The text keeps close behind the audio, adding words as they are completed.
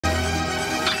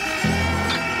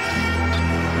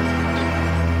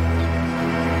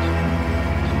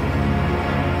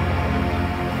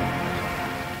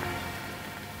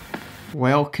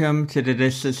Welcome to the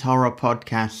This Is Horror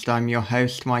podcast. I'm your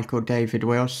host, Michael David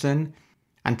Wilson,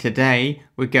 and today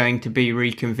we're going to be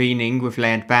reconvening with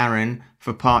Laird Barron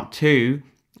for part 2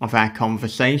 of our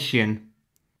conversation.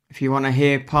 If you want to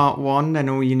hear part 1, then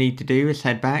all you need to do is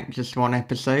head back just one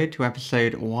episode to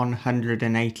episode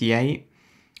 188.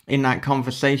 In that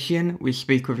conversation, we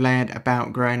speak with Laird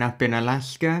about growing up in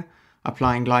Alaska,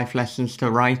 applying life lessons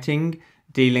to writing,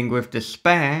 dealing with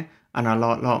despair, and a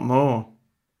lot more.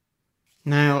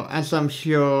 Now, as I'm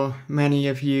sure many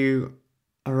of you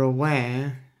are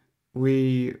aware,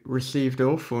 we received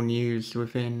awful news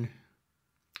within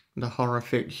the horror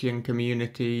fiction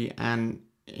community and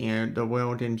the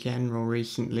world in general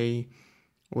recently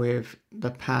with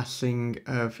the passing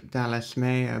of Dallas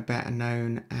Mayer, better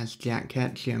known as Jack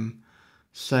Ketchum.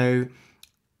 So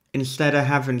instead of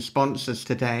having sponsors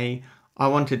today, I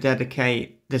want to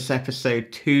dedicate this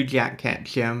episode to Jack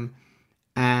Ketchum,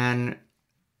 and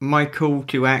my call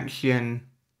to action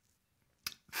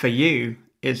for you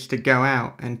is to go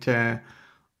out and to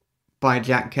buy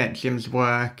Jack Ketchum's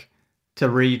work, to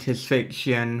read his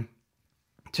fiction,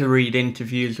 to read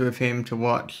interviews with him, to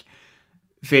watch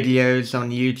videos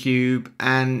on YouTube,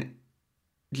 and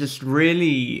just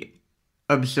really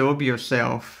absorb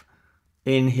yourself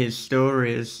in his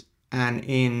stories and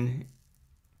in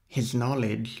his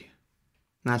knowledge.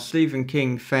 Now, Stephen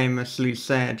King famously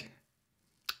said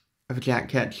of Jack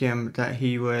Ketchum that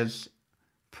he was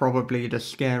probably the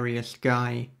scariest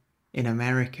guy in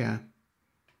America,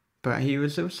 but he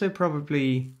was also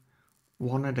probably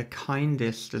one of the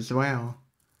kindest as well.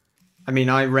 I mean,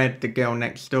 I read The Girl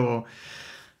Next Door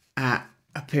at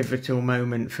a pivotal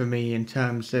moment for me in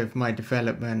terms of my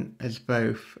development as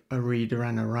both a reader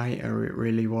and a writer. It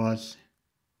really was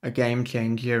a game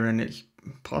changer, and it's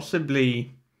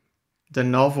possibly the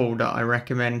novel that I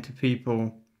recommend to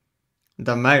people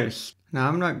the most. Now,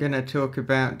 I'm not going to talk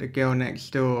about The Girl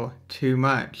Next Door too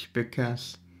much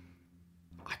because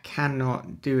I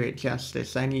cannot do it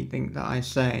justice. Anything that I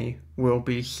say will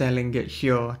be selling it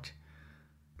short,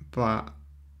 but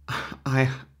I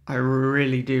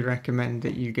really do recommend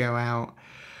that you go out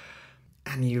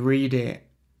and you read it,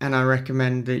 and I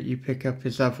recommend that you pick up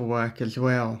his other work as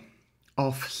well.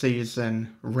 Off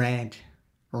Season, Red,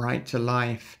 Right to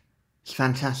Life, his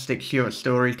fantastic short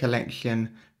story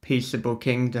collection, Peaceable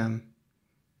Kingdom.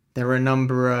 There are a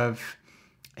number of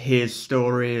his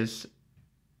stories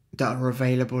that are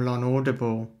available on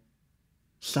Audible,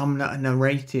 some that are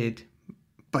narrated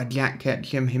by Jack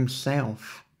Ketchum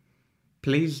himself.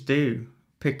 Please do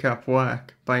pick up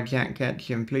work by Jack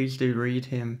Ketchum. Please do read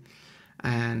him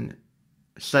and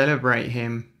celebrate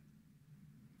him.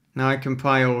 Now, I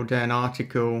compiled an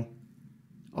article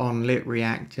on Lit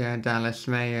Reactor, Dallas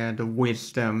Mayer, The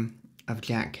Wisdom of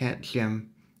Jack Ketchum.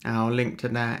 And I'll link to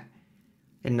that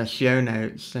in the show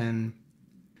notes. And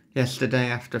yesterday,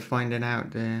 after finding out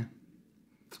the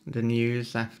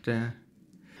news, after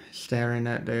staring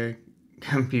at the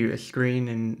computer screen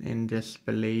in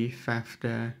disbelief,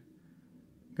 after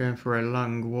going for a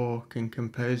long walk and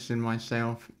composing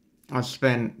myself, I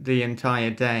spent the entire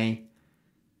day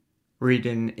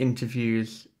reading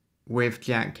interviews with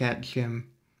Jack Ketchum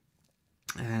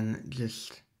and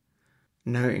just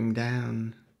noting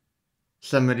down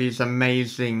some of these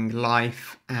amazing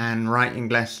life and writing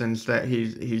lessons that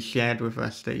he's shared with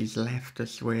us, that he's left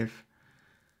us with.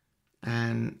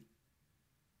 And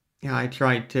I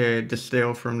tried to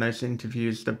distill from those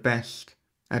interviews the best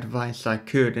advice I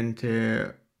could and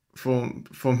to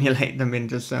formulate them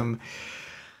into some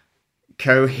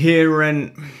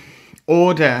coherent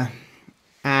order.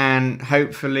 And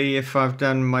hopefully, if I've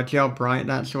done my job right,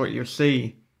 that's what you'll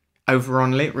see over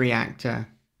on Lit Reactor.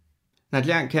 Now,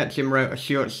 Jack Ketchum wrote a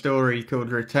short story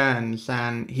called Returns,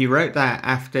 and he wrote that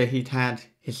after he'd had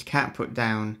his cat put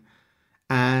down.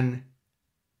 And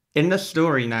in the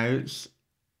story notes,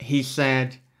 he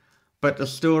said, but the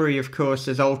story, of course,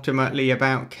 is ultimately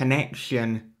about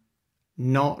connection,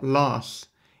 not loss.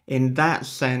 In that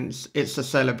sense, it's a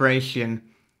celebration.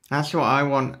 That's what I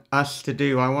want us to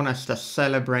do. I want us to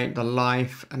celebrate the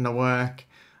life and the work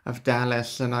of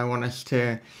Dallas, and I want us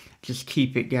to just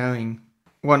keep it going.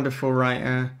 Wonderful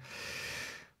writer,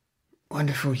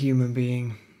 wonderful human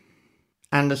being.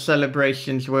 And the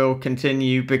celebrations will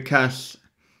continue because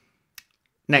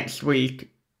next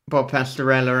week, Bob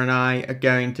Pastorella and I are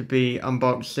going to be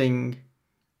unboxing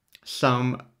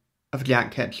some of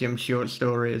Jack Ketchum's short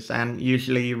stories, and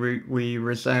usually we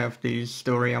reserve these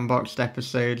story unboxed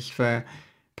episodes for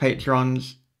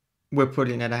patrons. We're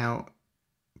putting it out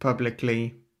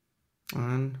publicly,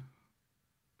 and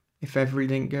if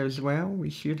everything goes well,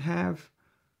 we should have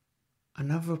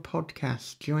another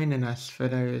podcast joining us for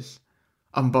those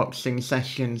unboxing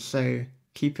sessions, so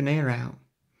keep an ear out.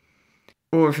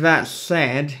 Well, with that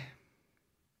said,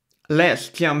 let's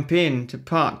jump into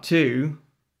part 2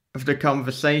 of the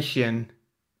conversation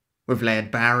with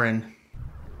Laird Barron.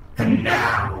 And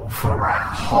now for our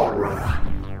horror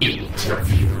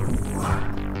interview.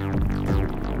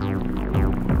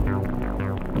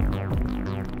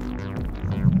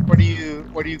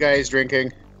 What are you guys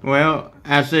drinking? Well,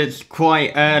 as it's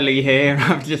quite early here,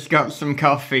 I've just got some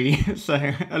coffee,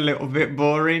 so a little bit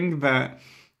boring, but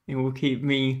it will keep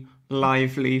me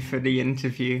lively for the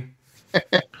interview.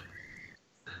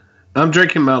 I'm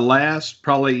drinking my last,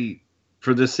 probably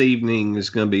for this evening, is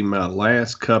going to be my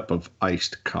last cup of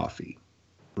iced coffee.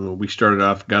 We started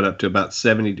off, got up to about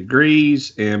 70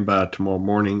 degrees, and by tomorrow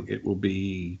morning it will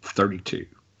be 32.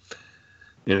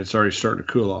 And it's already starting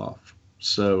to cool off.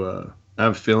 So I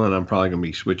have a feeling I'm probably going to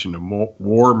be switching to more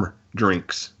warm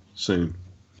drinks soon.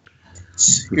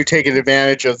 You're taking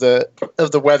advantage of the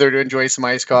weather to enjoy some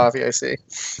iced coffee, I see.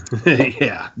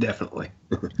 Yeah, definitely.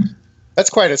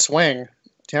 That's quite a swing,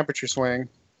 temperature swing.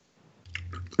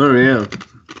 Oh, yeah.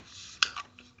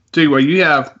 See, well, you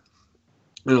have,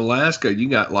 in Alaska, you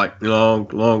got like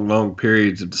long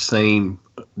periods of the same,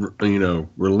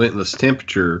 relentless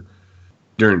temperature.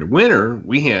 During the winter,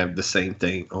 we have the same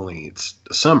thing, only it's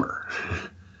the summer.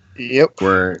 Yep.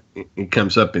 Where it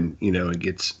comes up and, it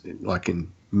gets, like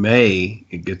in May,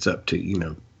 it gets up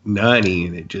to, 90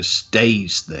 and it just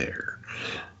stays there.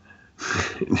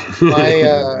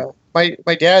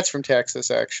 My dad's from Texas,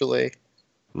 actually.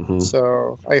 Mm-hmm.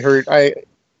 So I heard,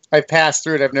 I've passed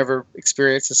through it. I've never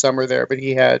experienced the summer there, but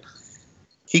he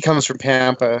comes from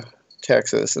Pampa,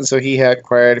 Texas. And so he had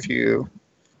quite a few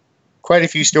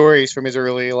stories from his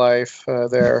early life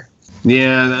there.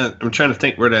 Yeah, I'm trying to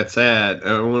think where that's at.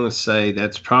 I want to say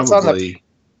that's probably...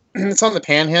 It's on the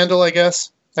Panhandle, I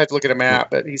guess. I have to look at a map,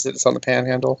 but he said it's on the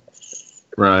Panhandle.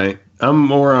 Right.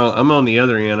 I'm on the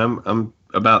other end. I'm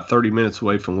about 30 minutes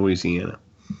away from Louisiana.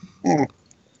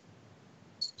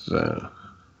 So,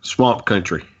 swamp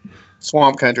country.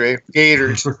 Swamp country.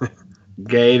 Gators.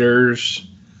 Gators.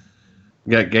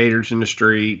 Got gators in the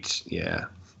streets. Yeah.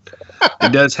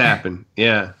 It does happen.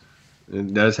 Yeah.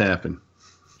 It does happen.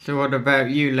 So what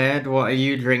about you, Laird? What are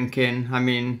you drinking? I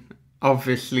mean,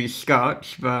 obviously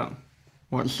scotch, but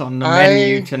what's on the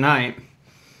menu tonight?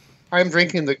 I'm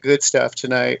drinking the good stuff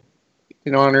tonight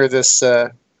in honor of this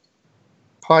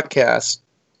podcast.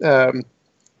 I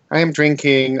am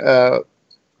drinking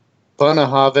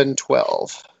Bunnahabhain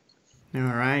 12. All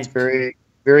right. It's very,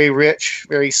 very rich,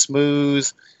 very smooth.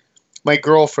 My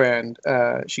girlfriend,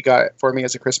 she got it for me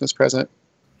as a Christmas present.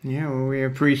 Yeah, well, we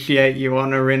appreciate you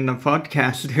honoring the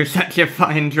podcast with such a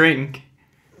fine drink.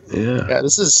 Yeah,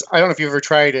 this is, I don't know if you've ever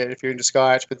tried it, if you're into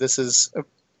scotch, but this is,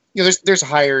 there's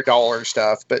higher dollar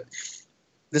stuff, but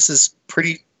this is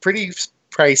pretty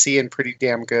pricey and pretty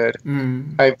damn good.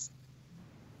 I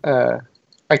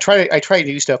try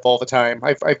new stuff all the time.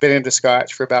 I've been into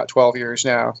scotch for about 12 years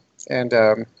now. And,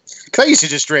 'cause I used to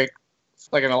just drink,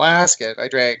 like in Alaskan, I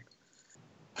drank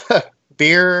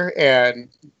beer and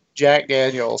Jack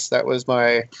Daniels. That was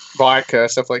my vodka,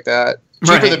 stuff like that.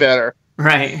 Cheaper the better.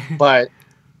 Right. But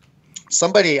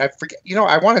somebody, I forget,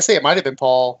 I want to say it might have been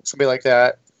Paul, somebody like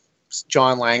that,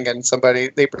 John Langan, somebody,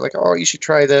 they were like, oh, you should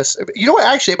try this. You know what?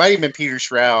 Actually, it might have been Peter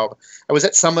Schraub. I was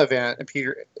at some event, and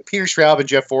Peter Schraub and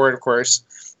Jeff Ford, of course,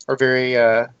 are very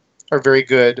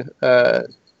good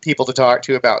people to talk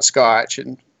to about scotch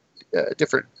and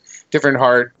different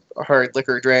hard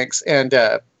liquor drinks. And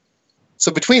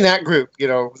so between that group,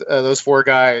 those four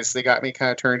guys, they got me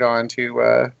kind of turned on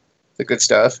to the good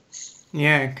stuff.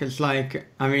 Yeah, because, I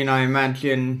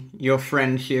imagine your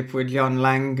friendship with John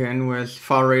Langan was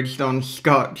foraged on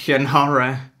scotch and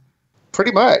horror.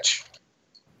 Pretty much.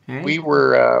 Hey? We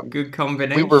were... good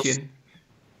combination.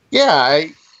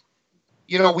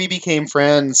 We became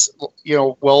friends,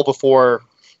 well before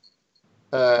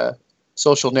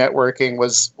social networking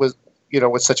was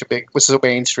so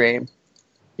mainstream.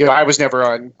 I was never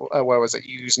on,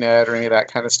 Usenet or any of that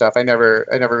kind of stuff. I never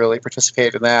really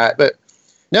participated in that, but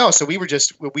no, so we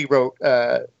wrote,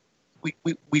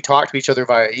 we talked to each other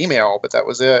via email, but that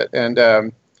was it. And,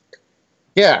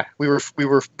 we were,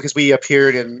 because we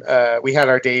appeared in, we had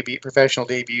our professional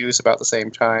debuts about the same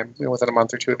time, within a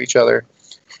month or two of each other.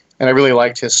 And I really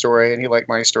liked his story and he liked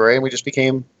my story. And we just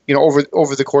became, over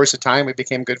the course of time, we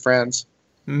became good friends.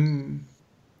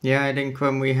 Yeah, I think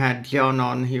when we had John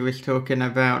on, he was talking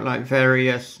about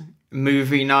various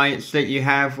movie nights that you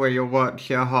have where you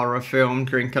watch a horror film,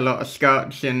 drink a lot of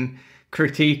scotch and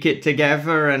critique it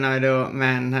together. And I thought,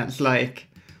 man, that's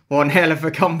one hell of a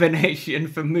combination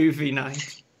for movie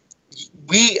night.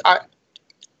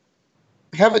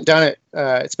 haven't done it.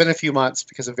 It's been a few months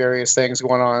because of various things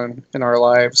going on in our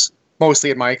lives.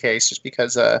 Mostly in my case, just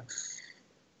because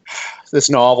this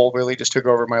novel really just took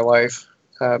over my life,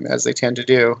 as they tend to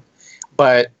do.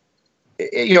 But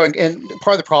and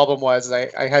part of the problem was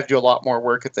I had to do a lot more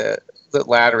work at the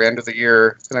latter end of the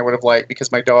year than I would have liked,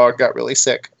 because my dog got really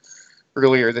sick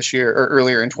earlier this year, or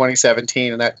earlier in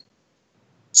 2017, and that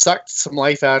sucked some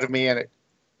life out of me. And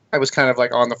I was kind of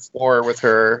like on the floor with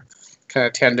her, kind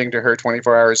of tending to her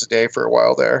 24 hours a day for a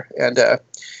while there. And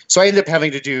so I ended up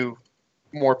having to do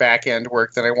more back end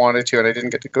work than I wanted to, and I didn't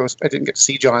get to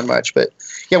see John much. But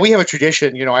yeah, we have a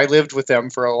tradition. I lived with them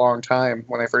for a long time.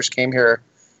 When I first came here,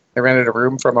 I rented a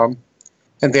room from them,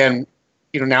 and then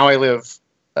now I live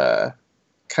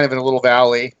kind of in a little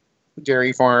valley,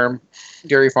 dairy farms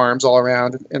all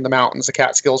around in the mountains. The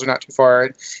Catskills are not too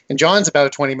far, and John's about a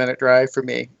 20-minute drive for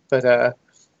me. But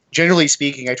generally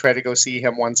speaking, I try to go see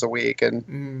him once a week,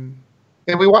 and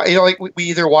we watch. We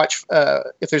either watch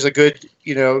if there's a good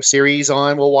series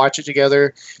on, we'll watch it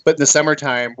together. But in the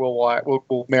summertime,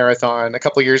 we'll marathon. A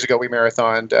couple of years ago, we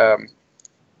marathoned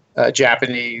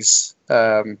Japanese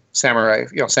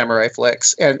samurai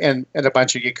flicks, and a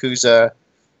bunch of Yakuza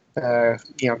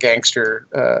gangster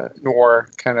noir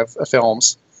kind of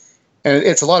films. And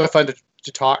it's a lot of fun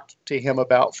to talk to him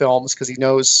about films, because he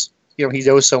knows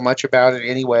so much about it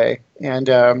anyway.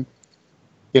 And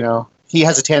he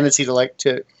has a tendency to like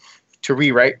to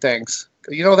rewrite things.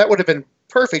 That would have been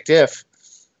perfect if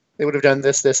they would have done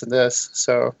this, this, and this.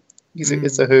 So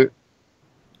it's a hoot.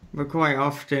 But quite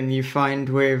often you find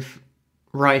with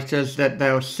writers that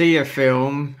they'll see a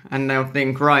film and they'll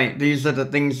think, right, these are the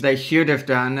things they should have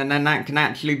done, and then that can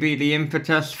actually be the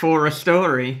impetus for a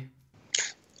story.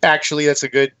 Actually, that's a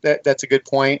good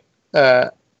point. I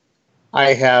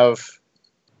have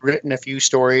written a few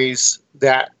stories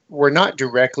that were not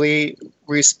directly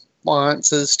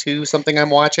responses to something I'm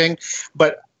watching,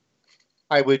 but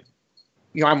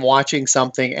I'm watching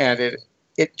something and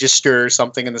it just stirs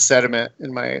something in the sediment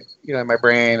in my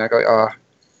brain. I go, oh.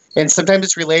 And sometimes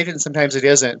it's related and sometimes it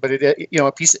isn't, but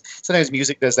sometimes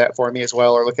music does that for me as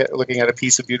well, or looking at a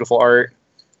piece of beautiful art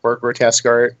or grotesque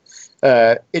art.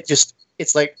 It's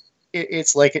like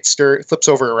it flips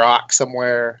over a rock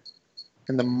somewhere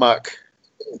in the muck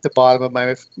at the bottom of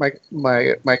my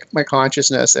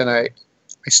consciousness, and I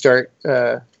start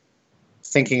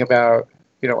thinking about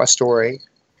a story.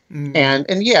 And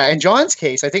in John's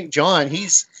case, I think John,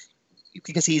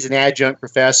 because he's an adjunct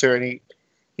professor, and he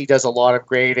does a lot of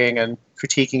grading and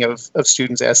critiquing of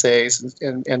students' essays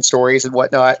and stories and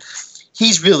whatnot.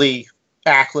 He's really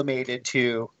acclimated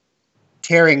to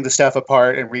tearing the stuff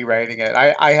apart and rewriting it.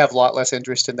 I have a lot less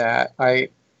interest in that. I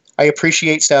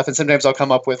appreciate stuff, and sometimes I'll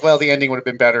come up with, well, the ending would have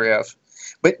been better if.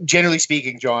 But generally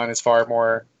speaking, John is far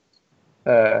more.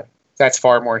 That's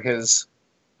far more his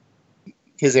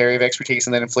area of expertise,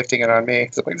 and then inflicting it on me.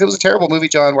 So, it was a terrible movie,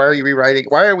 John. Why are you rewriting?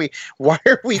 Why are we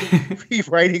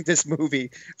rewriting this movie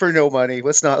for no money?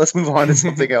 Let's move on to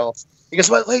something else. He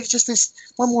goes, well, just this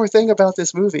one more thing about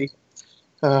this movie.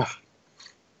 It's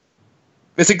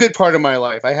a good part of my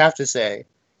life, I have to say.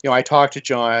 I talk to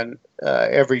John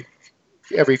every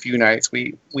few nights.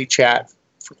 We chat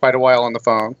for quite a while on the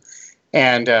phone,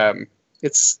 and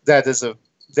that's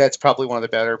probably one of the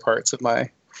better parts of my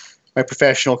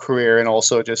professional career, and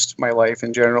also just my life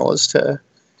in general, is to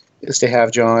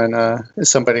have John as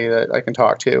somebody that I can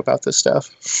talk to about this stuff.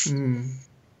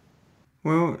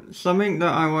 Well, something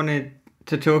that I wanted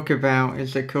to talk about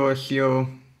is, of course, your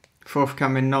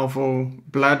forthcoming novel,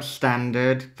 Blood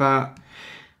Standard, but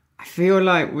I feel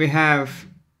like we have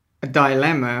a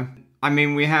dilemma. I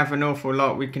mean, we have an awful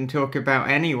lot we can talk about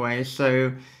anyway,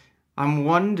 so I'm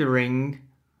wondering,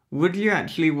 would you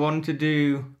actually want to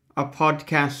do a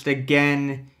podcast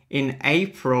again in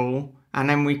April, and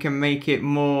then we can make it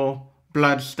more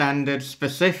Blood Standard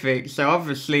specific? So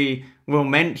obviously we'll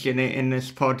mention it in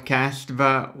this podcast,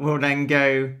 but we'll then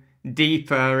go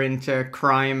deeper into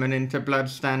crime and into Blood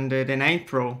Standard in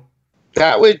April.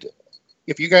 That would,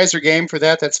 if you guys are game for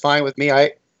that, that's fine with me.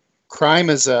 I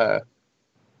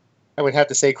would have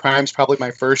to say crime's probably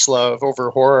my first love over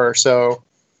horror, so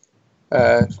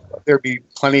there'd be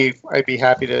plenty. I'd be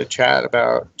happy to chat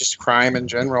about just crime in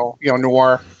general,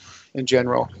 noir in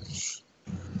general.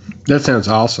 That sounds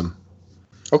awesome.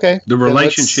 Okay. The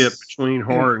relationship between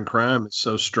horror and crime is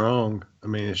so strong. I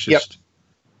mean, it's just. Yep.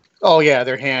 Oh yeah,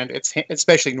 it's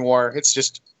especially noir. It's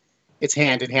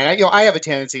hand in hand. I have a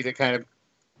tendency to kind of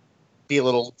be a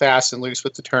little fast and loose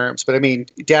with the terms, but I mean,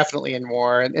 definitely in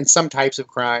noir and some types of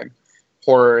crime,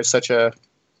 horror is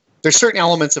there's certain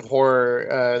elements of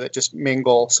horror that just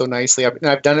mingle so nicely.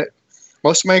 I've done it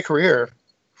most of my career.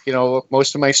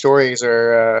 most of my stories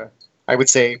are, I would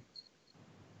say,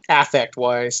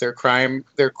 affect-wise, they're crime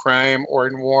or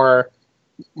noir,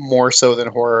 more so than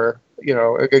horror.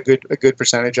 A good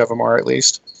percentage of them are, at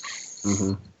least.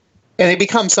 Mm-hmm. And it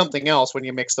becomes something else when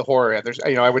you mix the horror in. There's,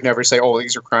 I would never say, oh,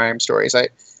 these are crime stories.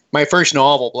 My first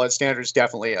novel, Blood Standard, is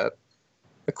definitely a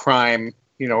crime,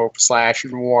 slash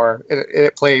noir.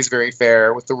 It plays very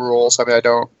fair with the rules. I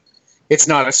mean, it's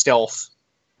not a stealth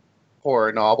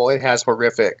horror novel. It has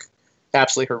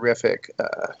absolutely horrific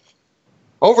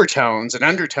overtones and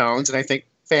undertones. And I think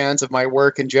fans of my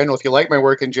work in general, if you like my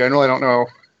work in general, I don't know,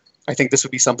 I think this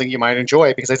would be something you might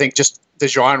enjoy, because I think just the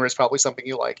genre is probably something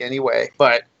you like anyway.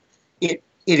 But it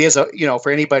is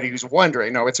for anybody who's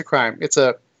wondering, no, it's a crime. It's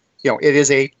it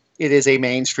is a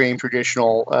mainstream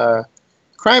traditional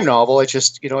crime novel. It's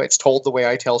just, it's told the way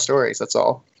I tell stories. That's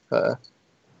all.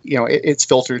 It's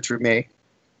filtered through me.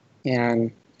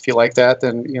 And if you like that,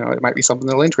 then, it might be something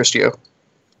that'll interest you.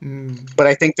 Mm. But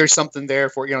I think there's something there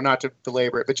for, not to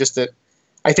belabor it, but just that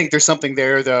I think there's something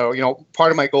there, though.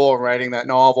 Part of my goal in writing that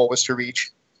novel was to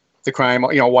reach the crime,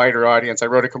 wider audience. I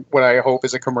wrote what I hope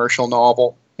is a commercial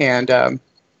novel. And, I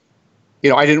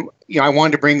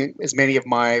wanted to bring as many of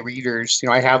my readers.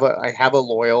 I have a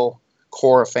loyal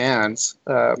core of fans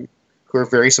who are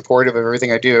very supportive of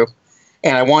everything I do,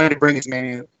 and I wanted to bring as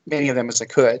many of them as I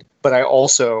could. But I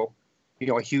also,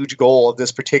 a huge goal of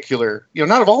this particular,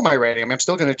 not of all my writing. I mean, I'm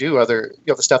still going to do other,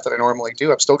 the stuff that I normally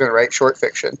do. I'm still going to write short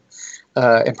fiction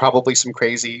and probably some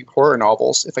crazy horror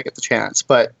novels if I get the chance.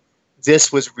 But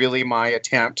this was really my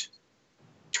attempt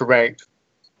to write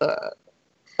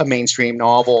a mainstream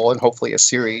novel and hopefully a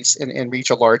series and reach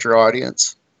a larger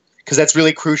audience, because that's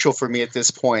really crucial for me at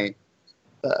this point.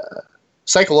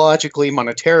 Psychologically,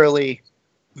 monetarily,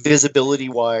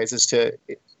 visibility-wise, is to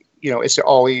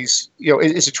always,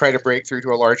 is to try to break through to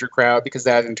a larger crowd, because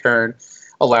that in turn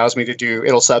allows me to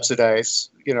it'll subsidize,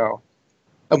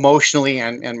 emotionally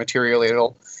and materially.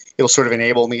 It'll sort of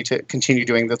enable me to continue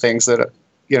doing the things that,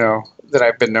 that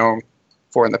I've been known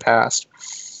for in the past.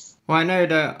 Well, I know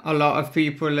that a lot of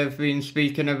people have been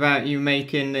speaking about you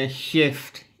making this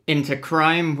shift into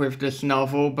crime with this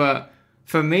novel, but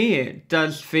for me, it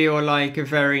does feel like a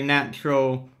very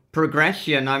natural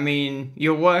progression. I mean,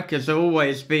 your work has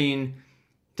always been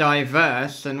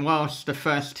diverse, and whilst the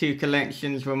first two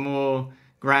collections were more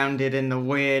grounded in the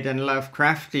weird and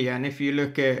Lovecraftian, if you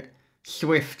look at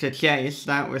Swift to Chase,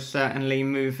 that was certainly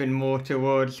moving more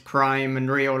towards crime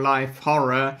and real-life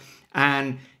horror.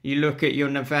 And you look at your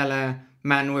novella,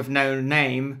 Man with No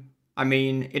Name, I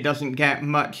mean, it doesn't get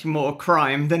much more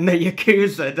crime than the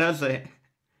Yakuza, does it?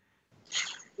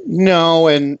 No,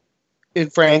 and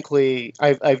frankly,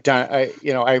 I've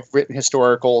written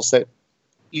historicals that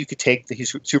you could take the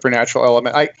supernatural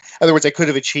element. In other words, I could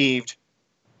have achieved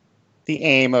the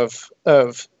aim of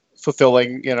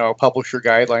fulfilling, publisher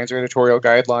guidelines or editorial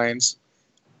guidelines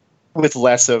with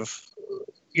less of,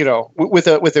 with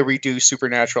a reduced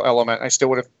supernatural element. I still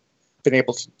would have been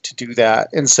able to do that.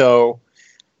 And so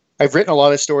I've written a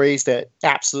lot of stories that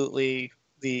absolutely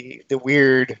the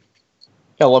weird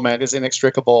element is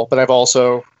inextricable, but I've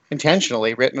also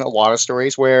intentionally written a lot of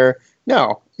stories where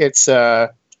no, it's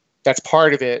that's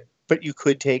part of it, but you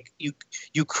could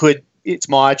it's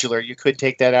modular. You could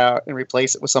take that out and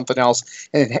replace it with something else,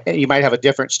 and you might have a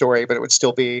different story, but it would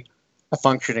still be a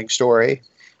functioning story.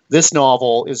 This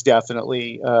novel is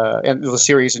definitely, and the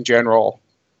series in general,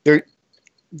 it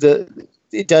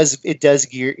does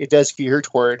gear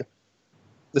toward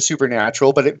the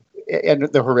supernatural, but and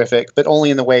the horrific, but only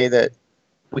in the way that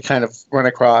we kind of run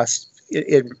across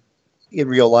in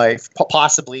real life,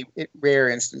 possibly in rare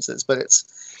instances, but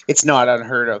it's not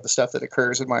unheard of, the stuff that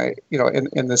occurs in my,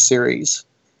 in this series.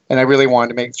 And I really wanted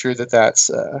to make sure that that's,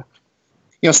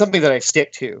 something that I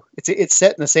stick to. It's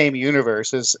set in the same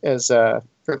universe as for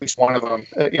at least one of them,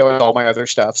 and all my other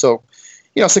stuff. So,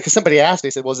 so because somebody asked me,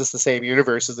 they said, well, is this the same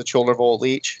universe as the Children of Old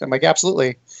Leech? I'm like,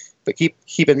 absolutely. But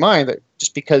keep in mind that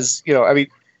just because,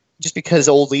 just because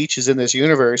Old Leech is in this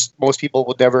universe, most people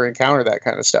will never encounter that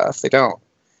kind of stuff. They don't.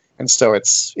 And so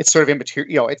it's sort of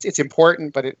immaterial. It's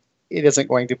important, but it isn't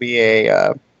going to be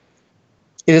a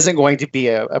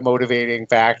motivating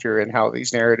factor in how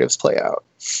these narratives play out.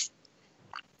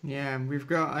 Yeah, we've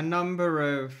got a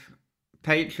number of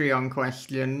Patreon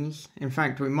questions. In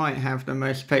fact, we might have the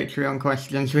most Patreon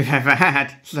questions we've ever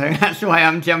had. So that's why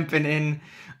I'm jumping in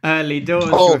early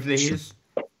doors with these.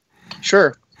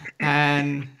 Sure.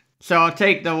 And so I'll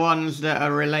take the ones that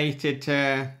are related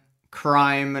to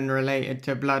crime and related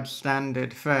to Blood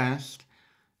Standard first.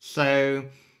 So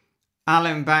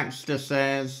Alan Baxter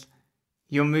says,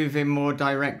 you're moving more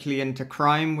directly into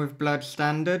crime with Blood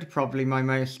Standard, probably my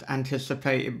most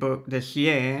anticipated book this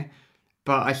year.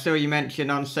 But I saw you mention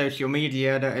on social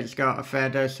media that it's got a fair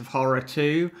dose of horror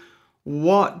too.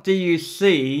 What do you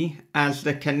see as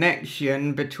the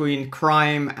connection between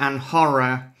crime and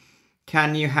horror?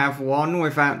 Can you have one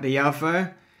without the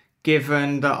other,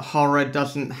 given that horror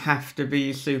doesn't have to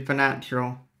be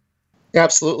supernatural?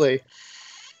 Absolutely.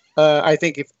 I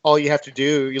think if all you have to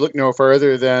do, you look no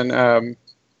further than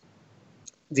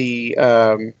the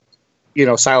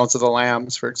Silence of the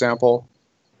Lambs, for example,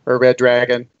 or Red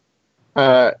Dragon.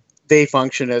 They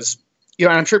function as, and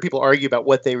I'm sure people argue about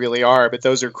what they really are, but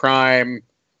those are crime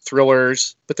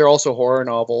thrillers, but they're also horror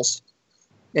novels.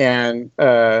 And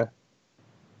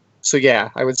so yeah,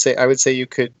 I would say you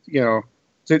could,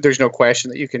 there's no question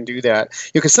that you can do that,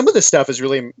 because some of this stuff is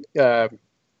really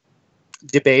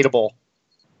debatable.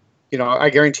 I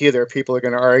guarantee you there are people who are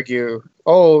going to argue,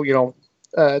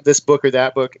 this book or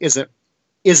that book isn't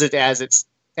as it's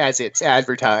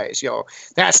advertised.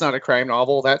 That's not a crime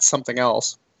novel. That's something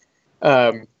else.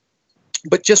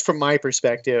 But just from my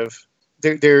perspective,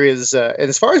 there is, and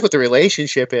as far as what the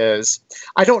relationship is,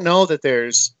 I don't know that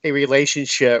there's a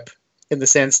relationship in the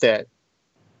sense that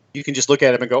you can just look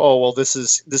at them and go, oh, well, this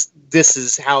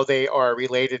is how they are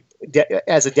related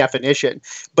as a definition.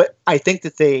 But I think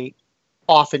that they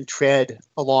often tread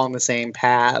along the same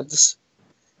paths,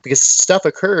 because stuff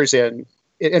occurs in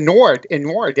noir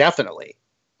definitely,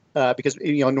 because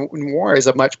noir is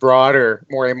a much broader,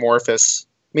 more amorphous.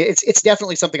 I mean, it's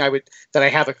definitely something I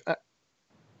have a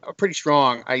pretty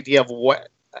strong idea of what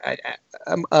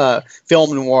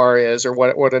film noir is, or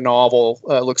what a novel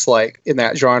looks like in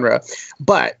that genre.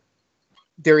 But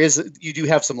you do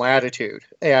have some latitude,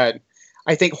 and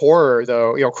I think horror,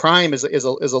 though, crime is a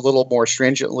little more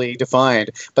stringently defined.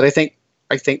 But I think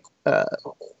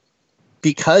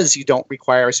because you don't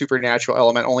require a supernatural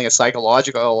element, only a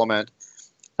psychological element,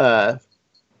 to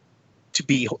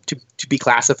be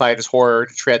classified as horror,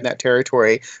 to tread in that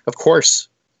territory. Of course,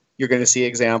 you're going to see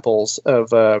examples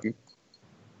of where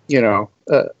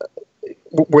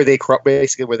they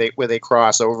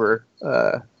cross over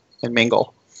and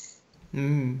mingle.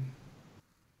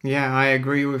 Yeah, I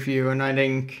agree with you, and I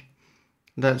think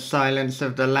that Silence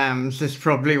of the Lambs is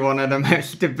probably one of the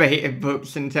most debated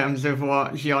books in terms of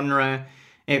what genre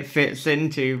it fits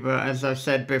into. But as I've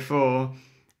said before,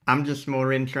 I'm just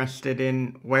more interested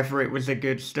in whether it was a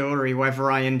good story, whether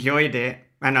I enjoyed it,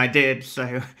 and I did.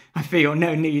 So I feel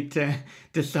no need to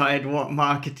decide what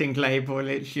marketing label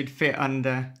it should fit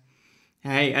under.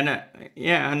 Hey, and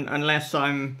unless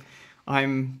I'm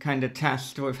kind of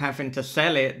tasked with having to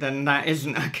sell it, then that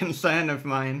isn't a concern of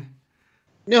mine.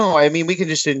 No, I mean, we can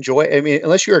just enjoy. I mean,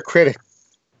 unless you're a critic,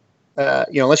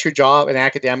 unless your job, an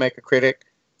academic, a critic,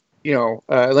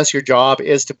 unless your job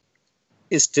is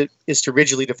to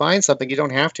rigidly define something, you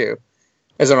don't have to.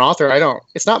 As an author,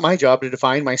 it's not my job to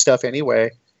define my stuff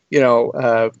anyway.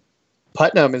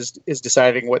 Putnam is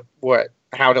deciding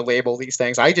how to label these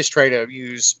things. I just try to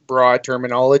use broad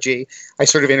terminology. I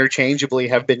sort of interchangeably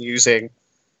have been using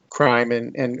crime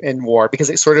and war, because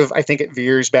it sort of, I think it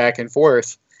veers back and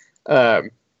forth.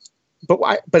 But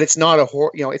it's not a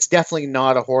horror. It's definitely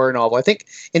not a horror novel. I think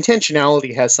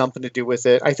intentionality has something to do with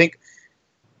it. I think,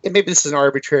 and maybe this is an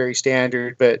arbitrary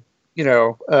standard, but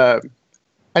I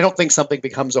don't think something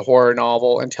becomes a horror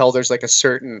novel until there's like a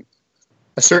certain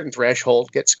threshold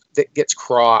that gets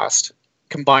crossed,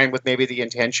 combined with maybe the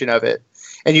intention of it.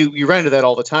 And you run into that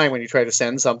all the time when you try to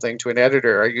send something to an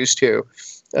editor. I used to,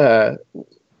 well,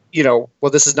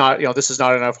 this is not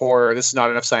enough horror. This is not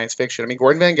enough science fiction. I mean,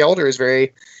 Gordon Van Gelder is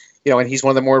very, and he's one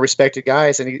of the more respected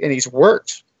guys, and he's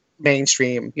worked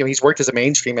mainstream. He's worked as a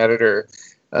mainstream editor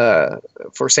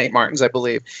for St. Martin's, I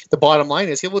believe. The bottom line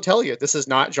is, he will tell you this is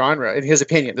not genre. In his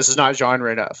opinion, this is not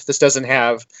genre enough. This doesn't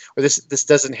have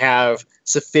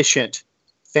sufficient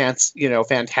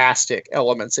fantastic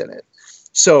elements in it.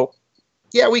 So,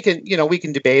 yeah, we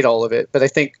can debate all of it, but I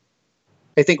think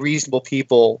reasonable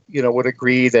people, would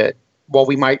agree that while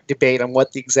we might debate on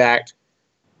what the exact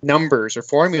numbers or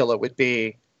formula would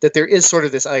be, that there is sort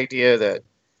of this idea that,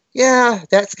 yeah,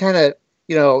 that's kind of,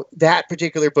 that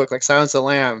particular book, like Silence of the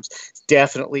Lambs, is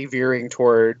definitely veering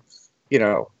toward,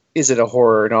 is it a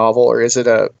horror novel, or is it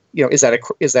is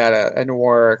that a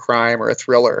noir, a crime, or a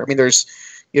thriller? I mean, there's,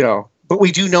 but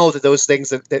we do know that those things,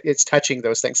 that it's touching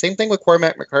those things. Same thing with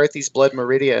Cormac McCarthy's Blood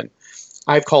Meridian.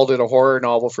 I've called it a horror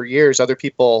novel for years. Other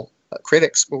people,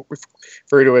 critics, will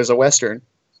refer to it as a Western.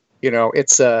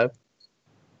 It's an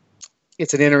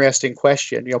interesting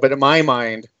question. But in my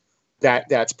mind,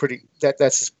 that's pretty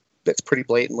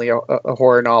blatantly a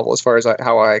horror novel as far as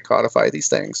how I codify these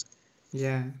things.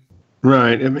 Yeah.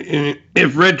 Right. I mean,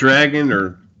 if Red Dragon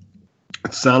or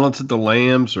Silence of the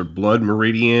Lambs or Blood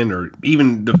Meridian or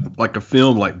even like a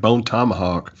film like Bone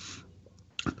Tomahawk,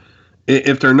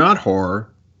 if they're not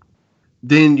horror,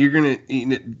 then you're gonna.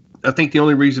 I think the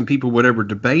only reason people would ever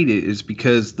debate it is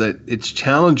because that it's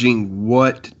challenging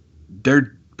what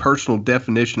their personal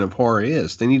definition of horror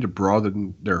is. They need to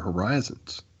broaden their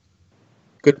horizons.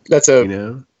 Good. That's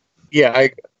Yeah,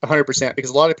 I 100%,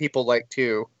 because a lot of people like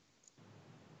to,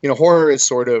 horror is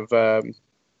sort of,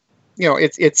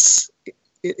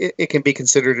 it can be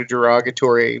considered a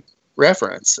derogatory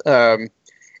reference. And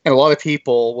a lot of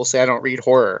people will say, I don't read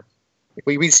horror.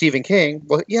 We read Stephen King.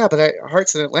 Well, yeah, but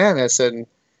Hearts in Atlantis and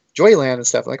Joyland and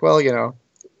stuff. Like, well,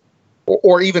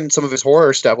 or even some of his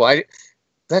horror stuff. Well,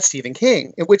 that's Stephen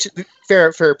King, which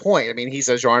fair point. I mean, he's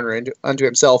a genre unto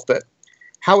himself, but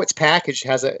how it's packaged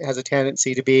has a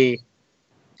tendency to be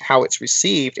how it's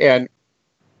received. And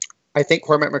I think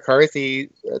Cormac McCarthy,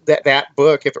 that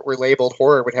book, if it were labeled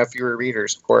horror, would have fewer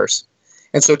readers, of course.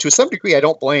 And so to some degree, I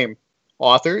don't blame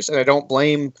authors, and I don't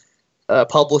blame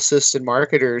publicists and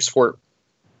marketers for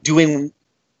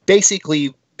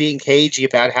basically being cagey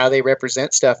about how they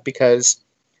represent stuff, because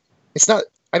it's not,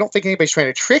 I don't think anybody's trying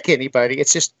to trick anybody.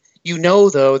 It's just,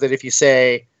 though, that if you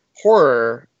say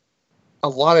horror, a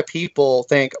lot of people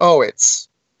think, oh, it's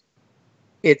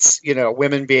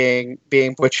women being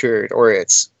butchered, or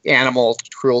it's animal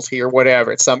cruelty, or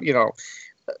whatever. It's some,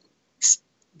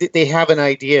 they have an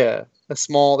idea,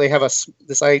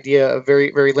 this idea, a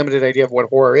very, very limited idea of what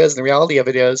horror is. And the reality of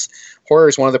it is, horror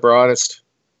is one of the broadest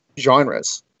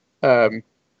genres. And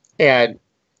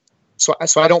so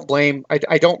I don't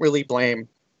really blame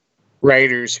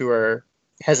writers who are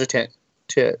hesitant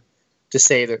to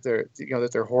say that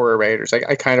they're horror writers.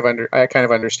 I kind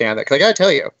of understand that, because I got to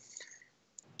tell you,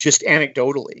 just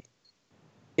anecdotally,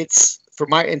 it's for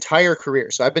my entire career.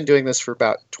 So I've been doing this for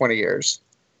about 20 years,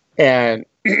 and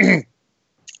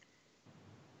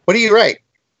what do you write?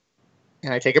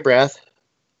 And I take a breath,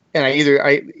 and I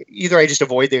either just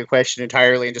avoid the question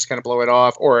entirely and just kind of blow it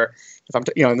off, or if I'm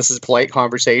and this is a polite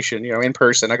conversation, in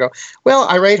person, I go, well,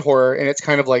 I write horror, and it's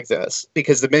kind of like this,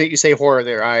 because the minute you say horror,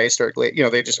 their eyes start,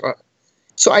 they just.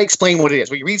 So I explain what it is.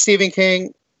 When you read Stephen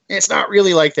King, it's not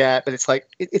really like that, but it's like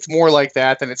it's more like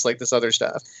that than it's like this other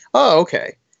stuff. Oh,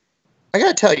 okay. I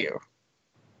gotta tell you,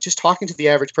 just talking to the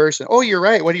average person. Oh, you're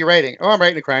right. What are you writing? Oh, I'm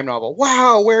writing a crime novel.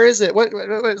 Wow, where is it? What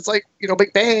it's like,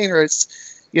 McBain, or it's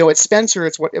Spencer.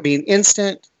 It's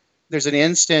instant. There's an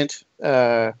instant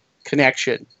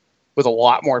connection with a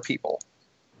lot more people.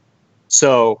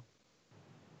 So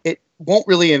it won't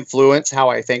really influence how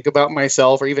I think about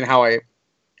myself, or even how I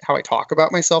talk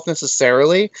about myself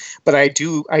necessarily, but I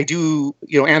do,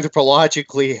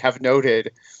 anthropologically have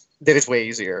noted that it's way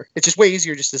easier. It's just way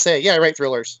easier just to say, yeah, I write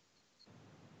thrillers.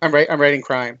 I'm writing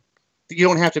crime. You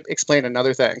don't have to explain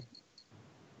another thing.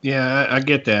 Yeah, I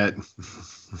get that.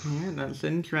 Yeah, that's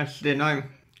interesting. I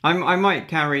might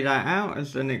carry that out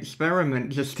as an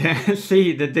experiment, just to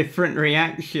see the different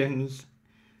reactions.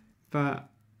 But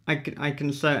I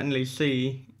can certainly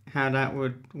see how that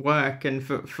would work, and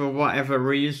for whatever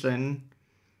reason,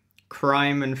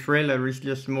 crime and thriller is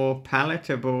just more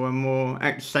palatable and more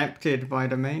accepted by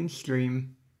the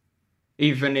mainstream,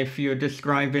 even if you're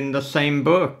describing the same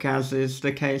book, as is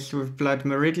the case with Blood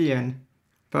Meridian.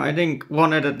 But I think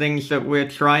one of the things that we're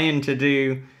trying to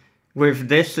do with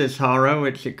This Is Horror,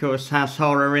 which of course has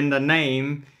horror in the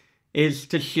name, is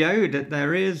to show that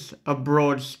there is a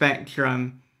broad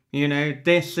spectrum.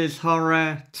 This is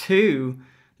horror too.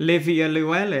 Livia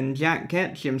Llewellyn, Jack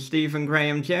Ketchum, Stephen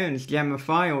Graham Jones, Gemma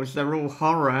Files, they're all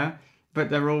horror, but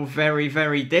they're all very,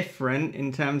 very different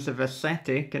in terms of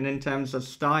aesthetic and in terms of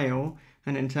style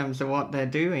and in terms of what they're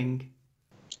doing.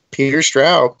 Peter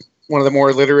Straub, one of the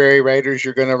more literary writers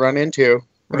you're going to run into.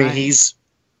 Right. I mean, he's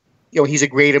a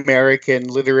great American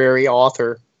literary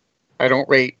author. I don't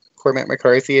rate Cormac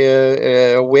McCarthy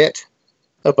a whit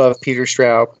above Peter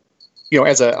Straub,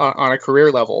 on a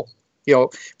career level.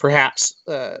 Perhaps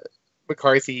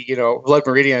McCarthy, Blood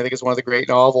Meridian, I think, is one of the great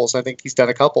novels. I think he's done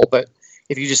a couple, but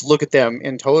if you just look at them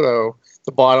in toto,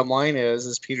 the bottom line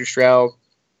is Peter Straub,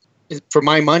 for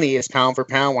my money, is pound for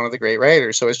pound one of the great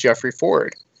writers. So is Jeffrey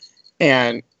Ford.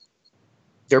 And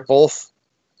they're both,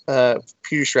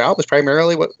 Peter Straub is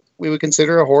primarily what we would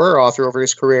consider a horror author over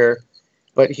his career,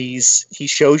 but he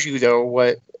shows you, though,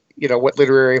 what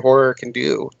literary horror can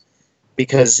do,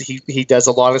 because he does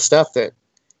a lot of stuff that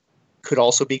could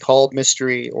also be called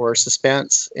mystery or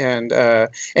suspense, and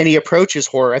he approaches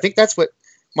horror. I think that's what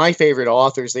my favorite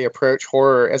authors, they approach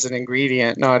horror as an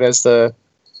ingredient, not as the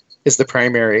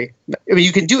primary. I mean,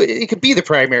 you can do it. It could be the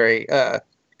primary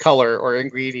color or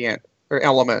ingredient or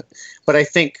element. But I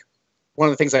think one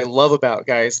of the things I love about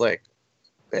guys like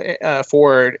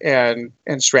Ford and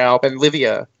Straub and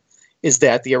Livia is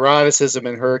that the eroticism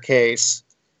in her case,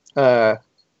 the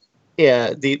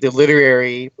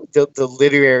literary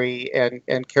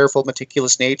and careful,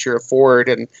 meticulous nature of Ford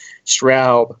and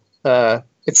Straub, and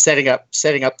setting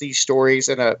up these stories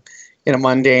in a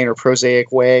mundane or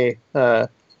prosaic way, a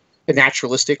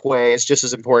naturalistic way, is just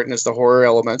as important as the horror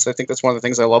elements. I think that's one of the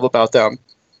things I love about them,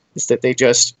 is that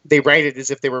they write it as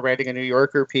if they were writing a New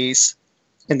Yorker piece,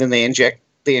 and then they inject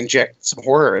some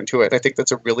horror into it. I think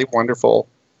that's a really wonderful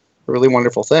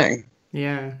thing.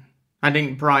 Yeah. I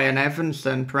think Brian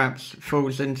Evanson perhaps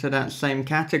falls into that same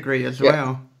category as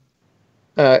well.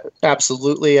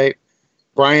 Absolutely.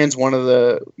 Brian's one of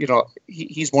the,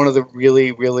 he's one of the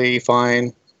really, really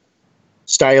fine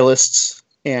stylists,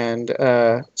 and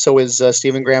so is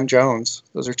Stephen Graham Jones.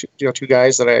 Those are two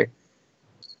guys that I,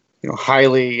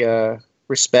 highly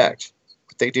respect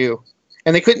what they do.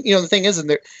 And they couldn't, the thing is,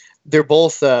 and they're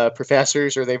both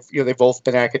professors, or they've both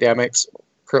been academics,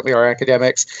 currently are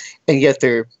academics, and yet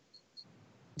they're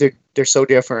so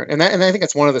different. And I think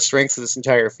that's one of the strengths of this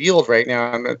entire field right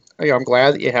now. I'm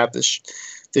glad that you have this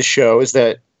show, is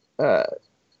that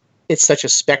it's such a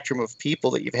spectrum of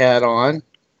people that you've had on.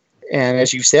 And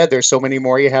as you said, there's so many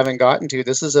more you haven't gotten to.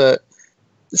 This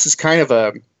is kind of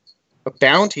a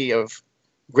bounty of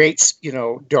great,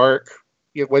 dark,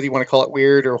 whether you want to call it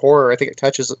weird or horror. I think it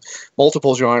touches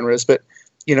multiple genres, but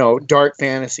dark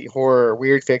fantasy, horror,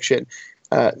 weird fiction.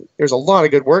 There's a lot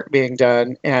of good work being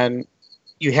done, and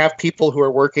you have people who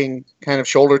are working kind of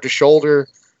shoulder to shoulder,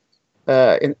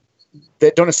 that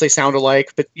don't necessarily sound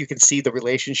alike, but you can see the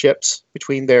relationships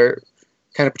between their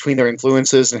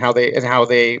influences and how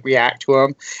they react to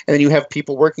them. And then you have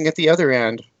people working at the other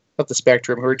end of the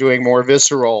spectrum who are doing more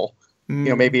visceral.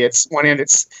 Maybe it's one end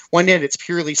it's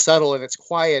purely subtle and it's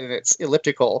quiet and it's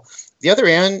elliptical. The other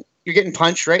end, you're getting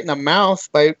punched right in the mouth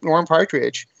by Norm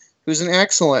Partridge, who's an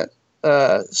excellent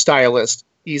stylist.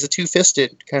 He's a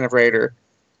two-fisted kind of writer.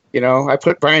 I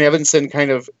put Brian Evanson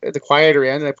kind of at the quieter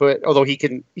end. Although he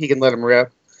can let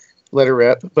her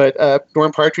rip. But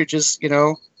Norm Partridge is,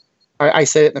 I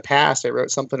said it in the past. I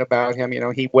wrote something about him.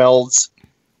 He welds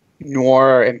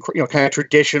noir and kind of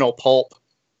traditional pulp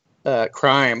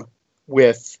crime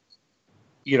with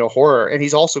horror, and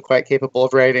he's also quite capable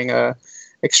of writing a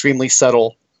extremely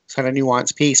subtle, kind of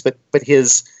nuanced piece. But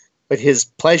his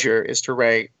pleasure is to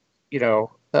write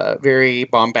very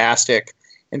bombastic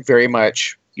and very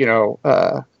much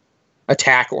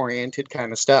attack oriented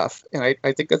kind of stuff. And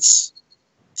I think that's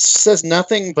says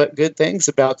nothing but good things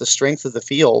about the strength of the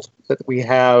field, that we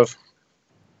have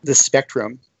this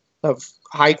spectrum of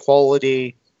high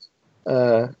quality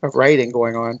of writing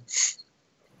going on.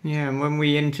 Yeah, and when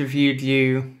we interviewed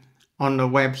you on the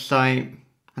website,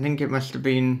 I think it must have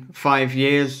been 5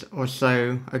 years or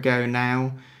so ago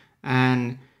now,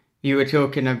 and you were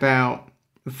talking about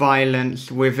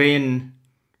violence within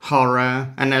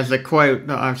horror, and there's a quote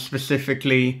that I've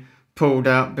specifically pulled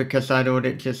up because I thought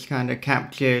it just kind of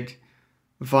captured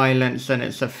violence and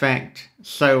its effect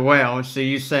so well. So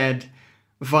you said,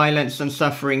 violence and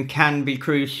suffering can be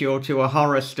crucial to a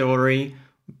horror story,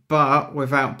 but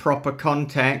without proper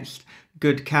context,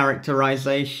 good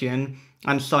characterization,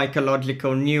 and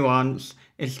psychological nuance,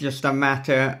 it's just a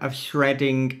matter of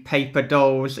shredding paper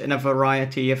dolls in a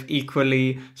variety of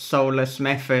equally soulless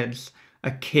methods.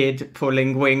 A kid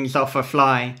pulling wings off a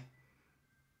fly.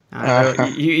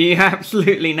 You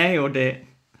absolutely nailed it.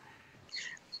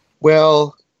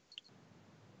 Well,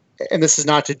 and this is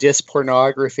not to diss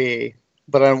pornography,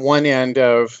 but on one end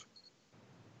of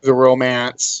the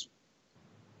romance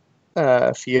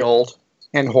field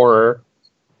and horror,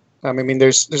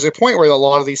 there's a point where a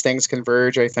lot of these things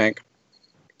converge. I think,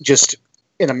 just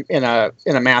in a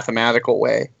mathematical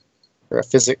way, or a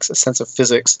sense of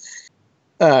physics.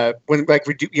 When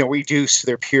reduce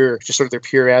their pure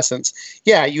essence.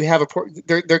 Yeah, you have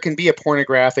there can be a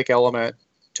pornographic element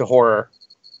to horror,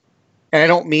 and I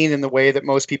don't mean in the way that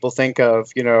most people think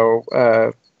of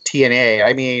TNA.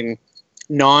 I mean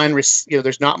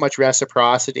there's not much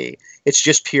reciprocity. It's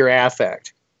just pure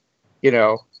affect.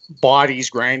 Bodies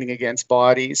grinding against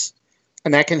bodies,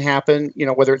 and that can happen.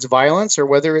 Whether it's violence or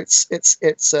whether it's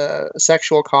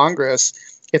sexual congress.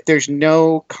 If there's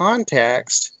no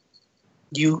context,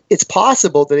 it's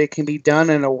possible that it can be done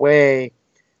in a way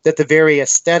that the very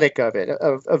aesthetic of it,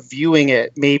 of viewing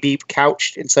it, may be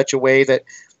couched in such a way that,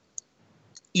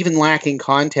 even lacking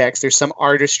context, there's some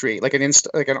artistry, like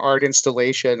an art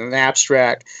installation, an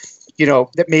abstract,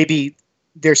 that maybe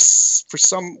there's for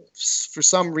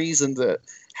some reason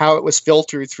how it was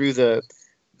filtered through the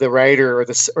the writer or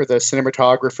the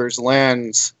cinematographer's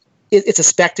lens, it's a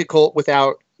spectacle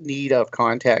without need of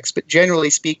context. But generally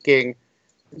speaking,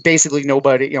 basically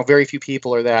nobody, very few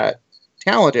people are that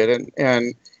talented,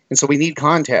 and so we need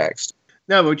context.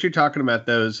 No, what you're talking about,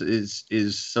 those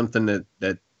is something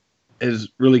that has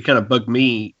really kind of bugged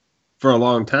me for a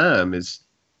long time. Is,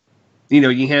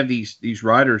 you have these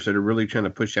writers that are really trying to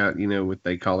push out, what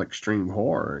they call extreme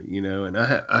horror, and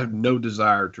I have no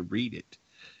desire to read it,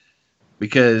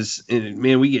 because,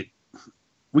 man, we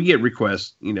get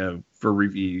requests, for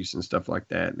reviews and stuff like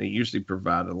that, and they usually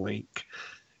provide a link,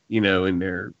 in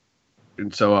there.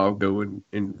 And so I'll go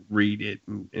and read it.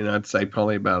 And I'd say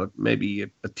probably about maybe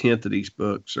a tenth of these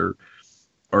books are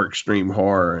extreme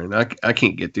horror. And I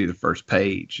can't get through the first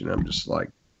page. And I'm just like,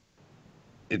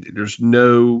 there's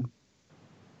no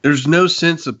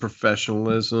sense of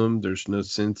professionalism. There's no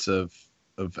sense of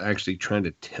actually trying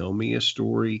to tell me a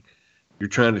story. You're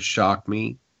trying to shock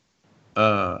me.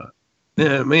 Man,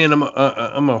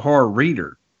 I'm a horror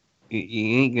reader.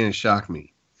 You ain't going to shock me.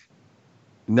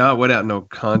 Not without no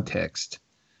context,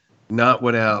 not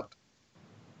without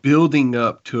building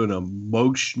up to an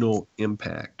emotional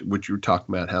impact, which you were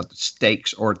talking about, how the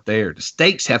stakes aren't there. The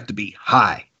stakes have to be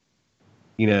high,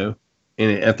 and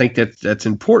I think that's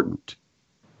important.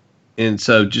 And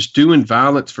so just doing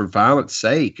violence for violence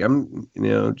sake, I'm,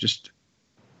 just,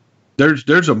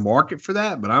 there's a market for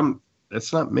that, but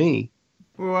that's not me.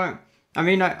 Well,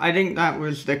 I think that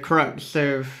was the crux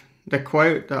of the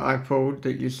quote that I pulled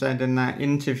that you said in that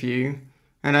interview.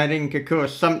 And I think, of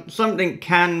course, something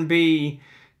can be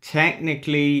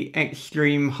technically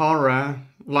extreme horror,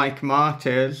 like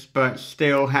Martyrs, but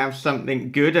still have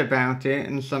something good about it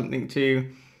and something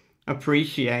to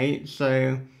appreciate.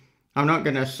 So I'm not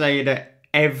going to say that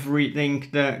everything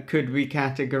that could be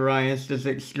categorized as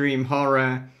extreme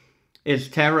horror is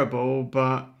terrible,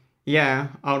 but yeah,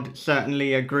 I'll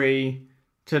certainly agree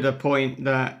to the point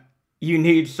that you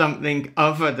need something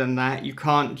other than that. You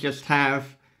can't just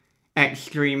have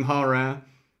extreme horror.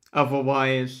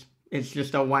 Otherwise, it's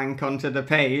just a wank onto the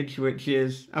page, which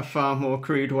is a far more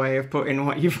crude way of putting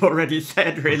what you've already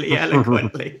said really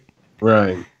eloquently.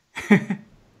 Right.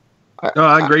 No,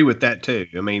 I agree with that too.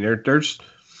 I mean, there's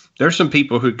some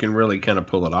people who can really kind of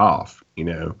pull it off,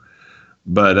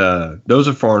 but those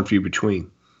are far and few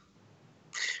between.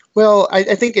 Well, I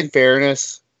think in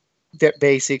fairness, that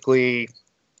basically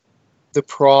the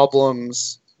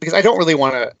problems, because I don't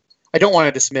want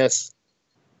to dismiss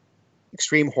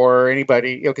extreme horror or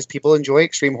anybody, because people enjoy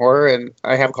extreme horror, and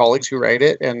I have colleagues who write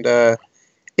it, and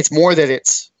it's more that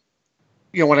it's,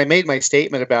 when I made my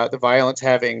statement about the violence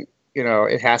having,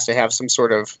 it has to have some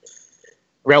sort of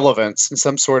relevance and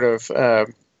some sort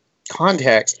of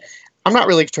context. I'm not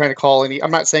really trying to call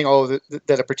I'm not saying,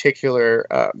 that a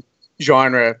particular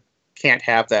genre can't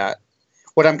have that.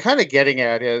 What I'm kind of getting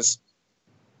at is,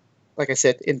 like I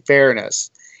said, in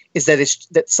fairness, is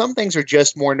that some things are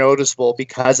just more noticeable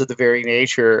because of the very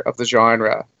nature of the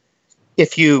genre.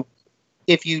 If you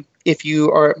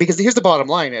are, because here's the bottom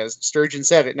line is, Sturgeon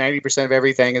said it, 90% of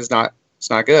everything is not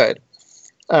good.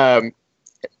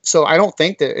 So I don't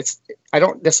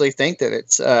necessarily think that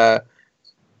it's that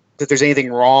there's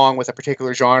anything wrong with a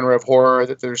particular genre of horror,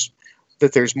 that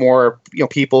there's more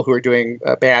people who are doing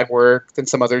bad work than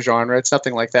some other genre. It's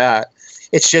nothing like that.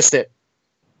 It's just that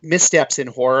missteps in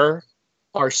horror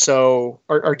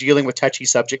are dealing with touchy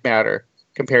subject matter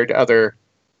compared to other.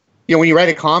 When you write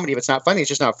a comedy, if it's not funny, it's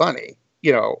just not funny.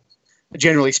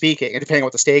 Generally speaking, and depending on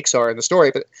what the stakes are in the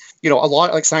story. But a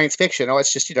lot like science fiction.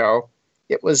 It's just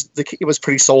it was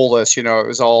pretty soulless. It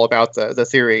was all about the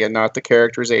theory and not the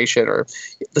characterization, or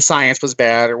the science was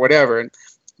bad or whatever.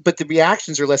 But the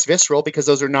reactions are less visceral because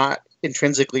those are not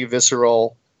intrinsically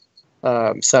visceral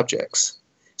subjects.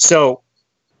 So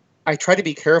I try to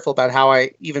be careful about how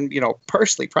I even,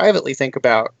 personally, privately think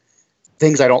about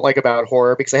things I don't like about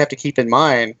horror, because I have to keep in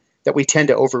mind that we tend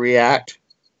to overreact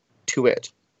to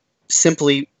it.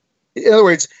 Simply, in other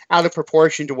words, out of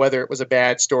proportion to whether it was a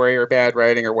bad story or bad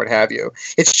writing or what have you.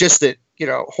 It's just that,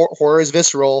 horror is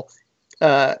visceral.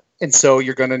 And so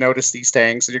you're going to notice these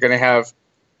things, and you're going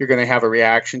to have a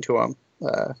reaction to them.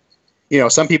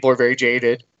 Some people are very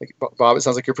jaded. Like Bob, it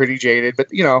sounds like you're pretty jaded,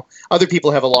 but other people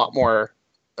have a lot more,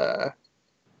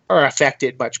 are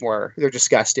affected much more. They're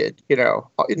disgusted,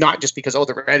 not just because,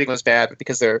 the writing was bad, but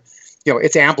because they're,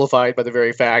 it's amplified by the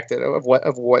very fact that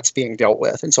of what's being dealt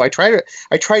with. And so I try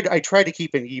to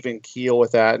keep an even keel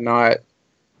with that, not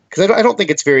because I don't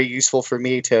think it's very useful for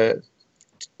me to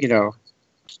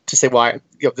say, well,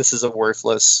 this is a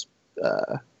worthless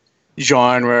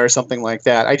genre or something like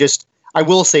that. I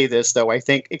will say this though. I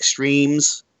think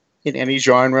extremes in any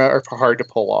genre are hard to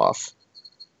pull off.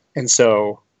 And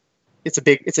so it's a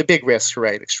big risk to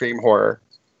write extreme horror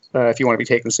if you want to be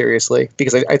taken seriously,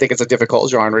 because I think it's a difficult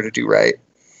genre to do right.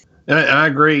 I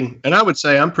agree. And I would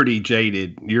say I'm pretty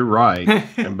jaded. You're right.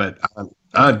 But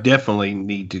I definitely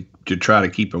need to try to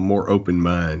keep a more open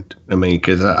mind. I mean,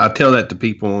 because I tell that to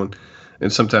people,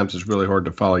 and sometimes it's really hard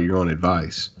to follow your own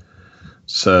advice.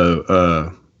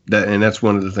 So that's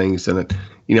one of the things that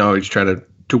I always try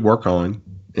to work on.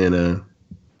 And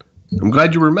I'm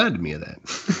glad you reminded me of that.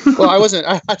 Well,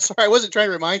 I'm sorry, I wasn't trying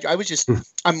to remind you.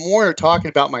 I'm more talking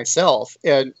about myself,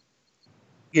 and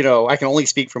I can only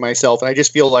speak for myself, and I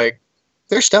just feel like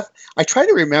there's stuff I try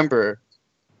to remember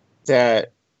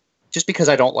that just because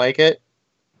I don't like it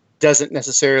doesn't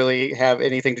necessarily have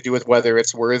anything to do with whether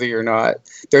it's worthy or not.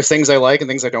 There's things I like and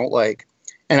things I don't like,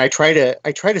 and I try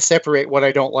to separate what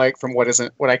I don't like from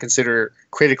what I consider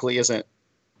critically isn't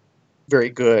very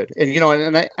good. And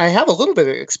and I have a little bit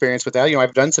of experience with that.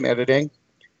 I've done some editing,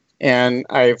 and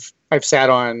I've sat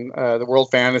on the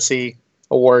World Fantasy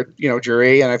Award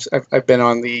jury, and I've been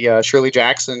on the Shirley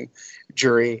Jackson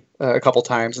jury a couple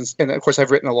times, and of course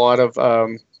I've written a lot of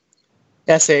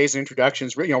essays and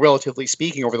introductions, relatively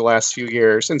speaking, over the last few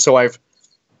years. And so I've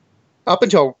up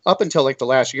until like the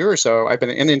last year or so, I've been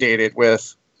inundated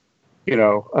with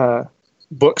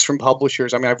books from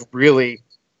publishers. I mean, I've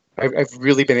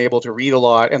really been able to read a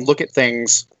lot and look at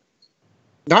things,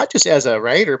 not just as a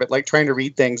writer, but like trying to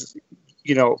read things,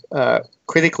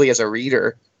 critically as a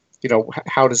reader.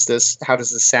 How does this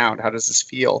sound? How does this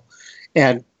feel?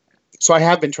 And so I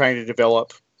have been trying to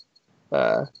develop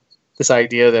this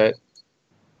idea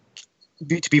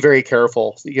to be very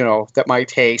careful, that my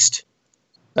taste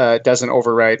doesn't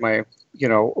override my,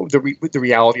 the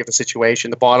reality of the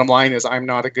situation. The bottom line is I'm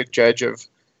not a good judge of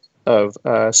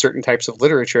certain types of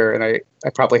literature, and I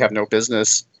probably have no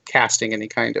business casting any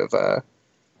kind of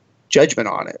judgment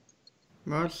on it.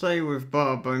 Well, I'd say with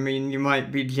Bob, I mean, you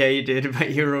might be jaded,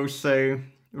 but you're also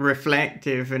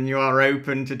reflective and you are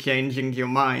open to changing your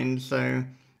mind. So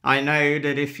I know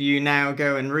that if you now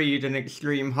go and read an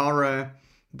extreme horror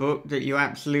book that you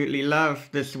absolutely love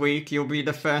this week, you'll be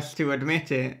the first to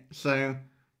admit it. So,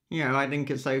 I think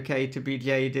it's okay to be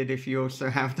jaded if you also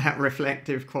have that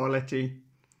reflective quality.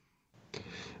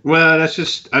 Well,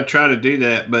 I try to do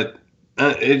that, but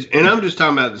and I'm just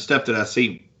talking about the stuff that I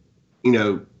see,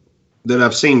 that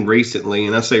I've seen recently,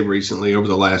 and I say recently over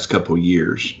the last couple of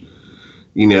years,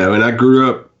 and I grew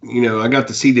up, I got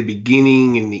to see the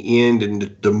beginning and the end and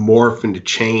the morph and the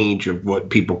change of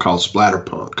what people call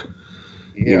splatterpunk,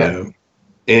 and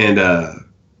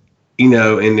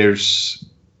there's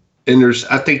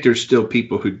I think there's still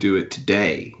people who do it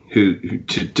today who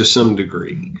to some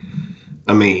degree.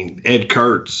 I mean, Ed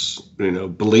Kurtz,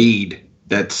 Bleed,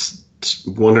 that's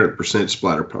 100%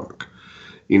 splatterpunk,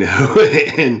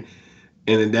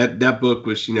 and that book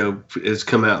was, has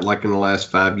come out like in the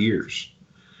last 5 years.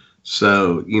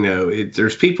 So,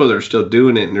 there's people that are still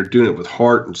doing it, and they're doing it with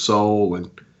heart and soul. And,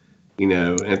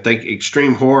 and I think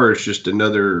extreme horror is just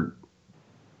another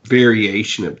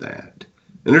variation of that.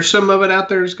 And there's some of it out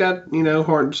there that's got,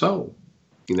 heart and soul,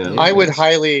 I would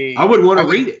want to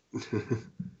read it.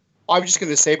 I was just going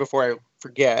to say before I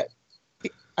forget,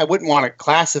 I wouldn't want to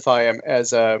classify him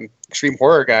as an extreme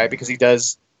horror guy, because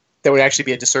that would actually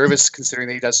be a disservice considering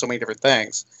that he does so many different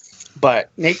things. But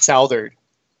Nate Southard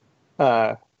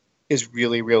is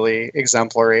really, really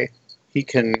exemplary.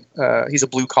 He's a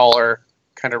blue collar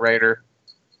kind of writer,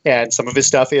 and some of his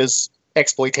stuff is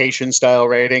exploitation style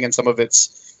writing, and some of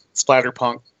it's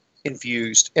splatterpunk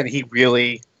infused. And he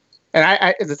really,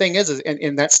 and the thing is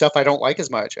in that stuff I don't like as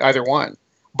much, either one.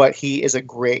 But he is a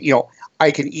great, I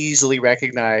can easily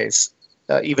recognize,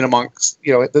 even amongst,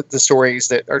 the stories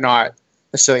that are not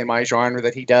necessarily in my genre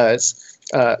that he does,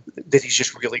 that he's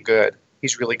just really good.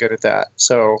 He's really good at that.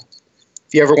 So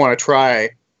if you ever want to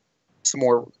try some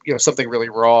more, something really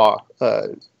raw,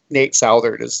 Nate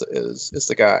Southard is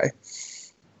the guy.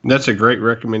 That's a great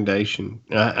recommendation.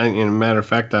 And a matter of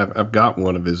fact, I've got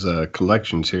one of his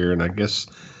collections here, and I guess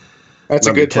that's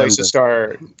a good place to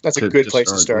start. That's a good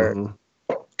place to start. Mm-hmm.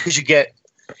 Because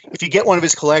if you get one of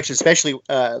his collections, especially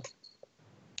Will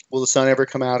the Sun Ever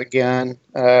Come Out Again?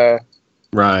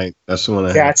 Right, that's the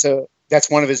one. That's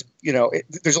one of his.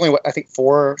 There's only I think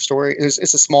 4 stories.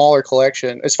 It's a smaller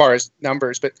collection as far as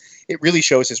numbers, but it really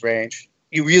shows his range.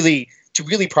 To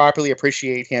really properly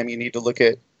appreciate him, you need to look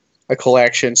at a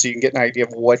collection so you can get an idea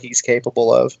of what he's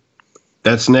capable of.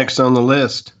 That's next on the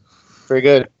list. Very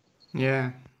good.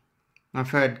 Yeah,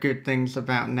 I've heard good things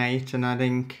about Nate, and I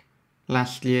think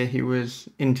last year he was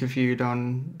interviewed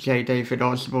on J. David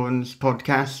Osborne's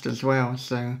podcast as well,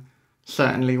 so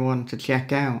certainly one to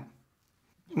check out.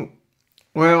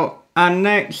 Well, our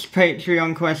next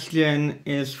Patreon question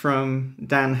is from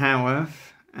Dan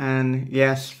Howarth. And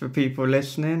yes, for people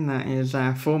listening, that is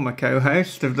our former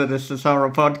co-host of the This Is Horror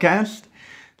podcast.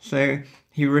 So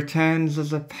he returns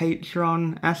as a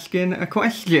patron asking a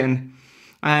question.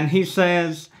 And he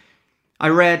says, I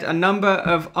read a number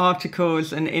of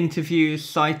articles and interviews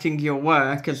citing your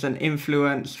work as an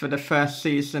influence for the first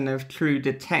season of True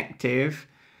Detective.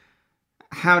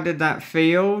 How did that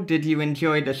feel? Did you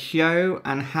enjoy the show?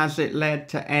 And has it led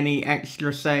to any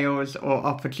extra sales or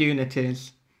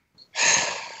opportunities?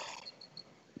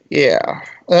 Yeah.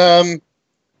 To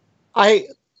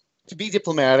be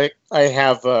diplomatic, I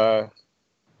have a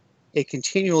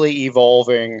continually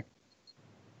evolving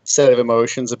set of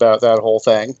emotions about that whole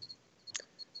thing.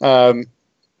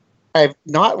 I've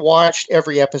not watched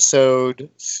every episode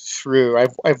through.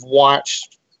 I've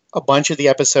watched a bunch of the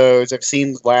episodes. I've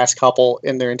seen the last couple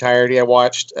in their entirety. I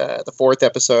watched the fourth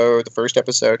episode, the first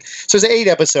episode. So there's 8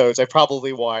 episodes. I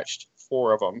probably watched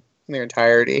 4 of them in their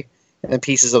entirety, and then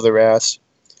pieces of the rest.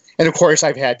 And of course,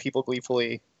 I've had people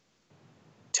gleefully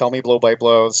tell me blow by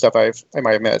blow the stuff I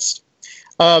might have missed.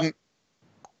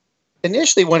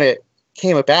 Initially, when it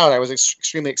came about, I was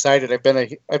extremely excited. I've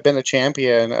been a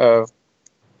champion of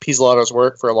Pizzolatto's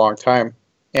work for a long time,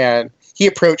 and he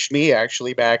approached me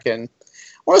actually back in,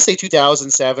 I want to say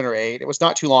 2007 or 8. It was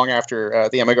not too long after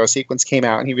the Imago sequence came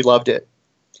out, and he loved it.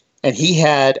 And he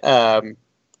had a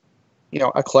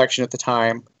collection at the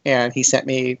time, and he sent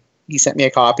me a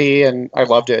copy, and I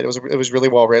loved it. It was really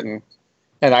well written,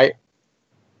 and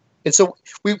so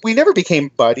we never became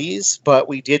buddies, but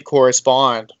we did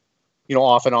correspond,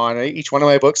 off and on. Each one of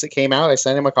my books that came out, I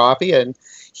sent him a copy, and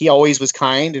he always was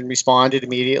kind and responded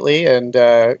immediately. And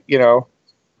I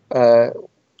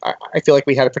feel like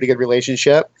we had a pretty good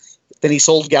relationship. Then he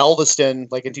sold Galveston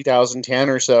like in 2010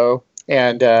 or so,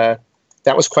 and that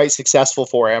was quite successful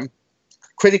for him,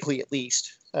 critically at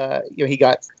least. He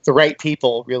got the right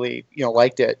people really,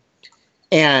 liked it,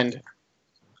 and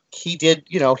he did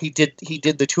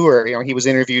the tour. He was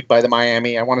interviewed by the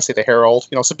Miami, I want to say the Herald,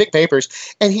 some big papers,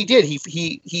 and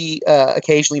he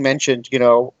occasionally mentioned,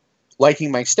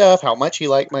 liking my stuff, how much he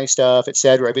liked my stuff,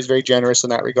 etc. He was very generous in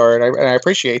that regard, and I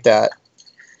appreciate that.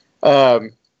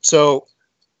 So,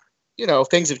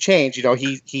 things have changed.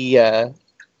 He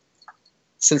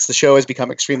since the show has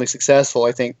become extremely successful,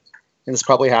 I think, and this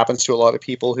probably happens to a lot of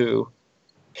people who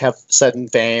have sudden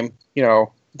fame,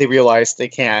 they realize they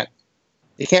can't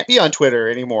be on Twitter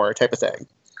anymore, type of thing.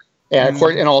 And of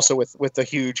course, and also with the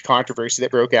huge controversy that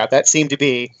broke out, that seemed to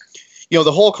be,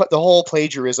 the whole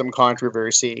plagiarism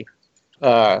controversy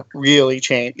really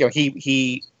changed.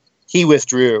 He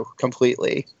withdrew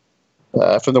completely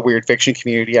from the weird fiction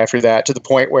community after that, to the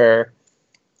point where,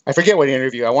 I forget what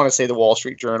interview, I want to say the Wall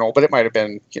Street Journal, but it might have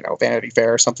been, Vanity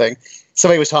Fair or something.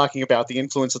 Somebody was talking about the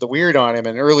influence of the weird on him,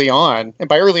 and early on, and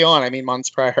by early on, I mean months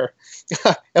prior,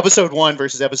 episode 1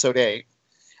 versus episode 8.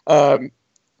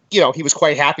 He was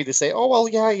quite happy to say, oh, well,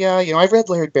 yeah, I've read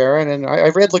Laird Barron, and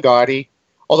I've read Ligotti,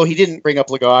 although he didn't bring up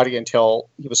Ligotti until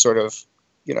he was sort of,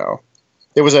 he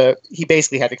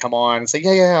basically had to come on and say,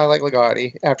 yeah, I like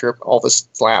Ligotti after all this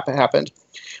slap happened.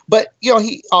 But,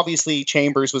 he obviously,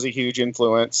 Chambers was a huge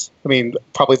influence. I mean,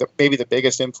 probably maybe the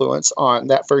biggest influence on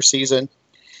that first season.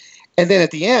 And then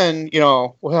at the end,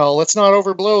 well, let's not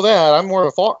overblow that. I'm more of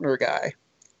a Faulkner guy,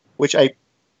 which I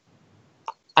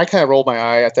kind of rolled my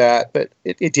eye at that, but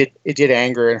it did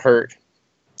anger and hurt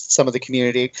some of the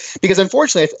community, because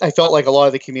unfortunately I felt like a lot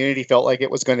of the community felt like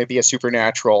it was going to be a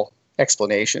supernatural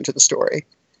explanation to the story,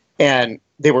 and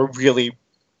they were really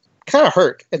kind of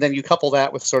hurt. And then you couple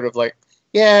that with sort of like,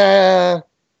 yeah,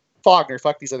 Faulkner,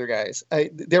 fuck these other guys.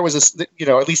 There was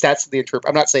at least that's the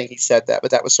I'm not saying he said that,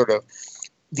 but that was sort of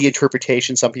the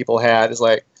interpretation some people had, is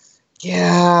like,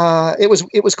 yeah, it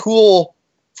was cool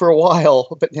for a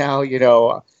while, but now,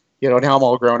 now I'm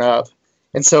all grown up.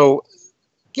 And so,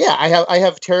 yeah, I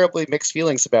have terribly mixed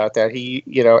feelings about that. He,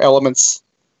 elements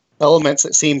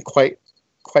that seem quite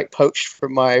poached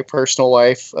from my personal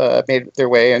life, made their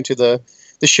way into the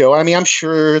show. I mean, I'm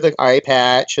sure the eye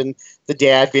patch and the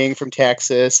dad being from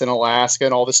Texas and Alaska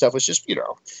and all this stuff was just,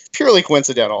 purely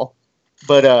coincidental,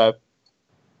 but,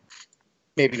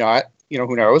 maybe not,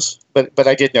 who knows, but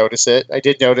I did notice it. I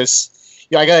did notice,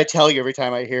 I got to tell you, every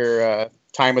time I hear,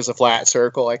 time is a flat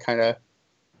circle, I kind of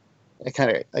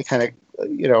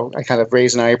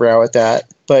raise an eyebrow at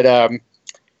that. But,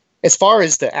 as far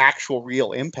as the actual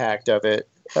real impact of it,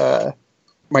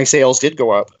 my sales did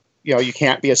go up. You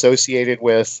can't be associated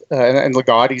with, and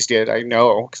Ligotti's did, I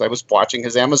know, because I was watching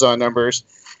his Amazon numbers.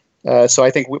 So I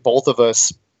think both of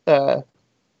us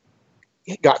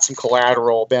got some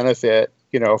collateral benefit,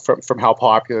 from how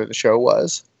popular the show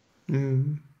was.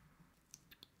 Mm.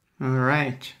 All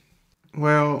right.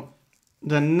 Well,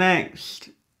 the next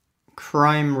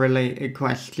crime-related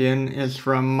question is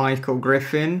from Michael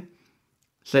Griffin.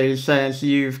 So he says,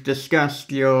 you've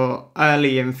discussed your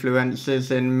early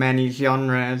influences in many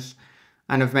genres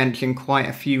and have mentioned quite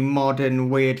a few modern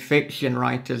weird fiction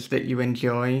writers that you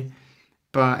enjoy,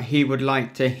 but he would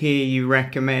like to hear you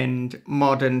recommend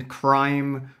modern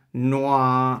crime,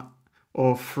 noir,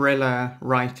 or thriller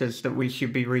writers that we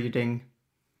should be reading.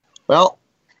 Well,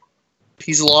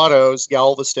 Pizzolatto's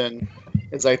Galveston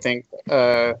is, I think,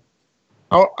 I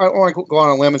don't want to go on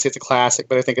a limb and say it's a classic,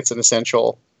 but I think it's an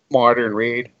essential modern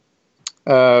read. It's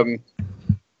a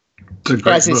great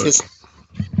book.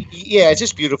 It's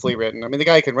just beautifully written. I mean, the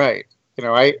guy can write.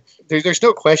 There's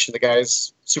no question the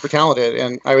guy's super talented,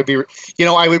 and I would be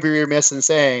remiss in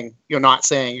saying, not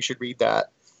saying you should read that.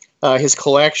 His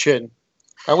collection,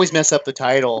 I always mess up the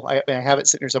title. I have it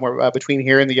sitting here somewhere between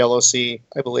here and the Yellow Sea,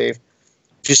 I believe.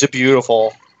 Just a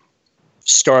beautiful,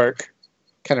 stark,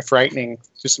 kind of frightening.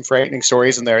 There's some frightening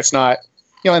stories in there. It's not,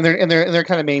 and they're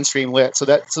kind of mainstream lit. So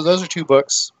those are two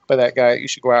books by that guy you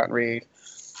should go out and read.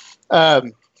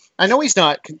 I know he's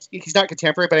not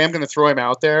contemporary, but I am going to throw him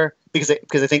out there because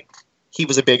I think he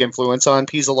was a big influence on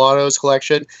Pizzolatto's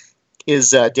collection.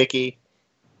 Is James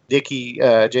Dickey,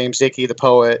 the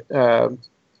poet,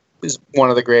 is one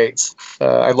of the greats.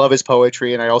 I love his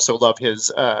poetry, and I also love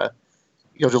his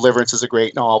Deliverance is a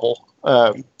great novel.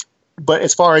 But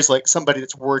as far as like somebody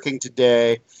that's working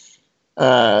today,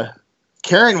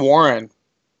 Karen Warren,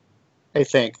 I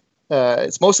think.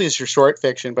 It's mostly your short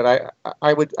fiction, but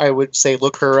I would say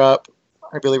look her up.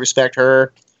 I really respect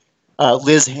her.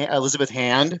 Elizabeth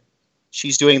Hand,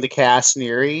 she's doing the Cass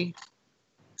Neary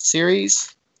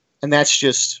series, and it's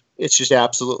just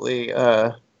absolutely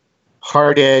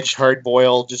hard-edged,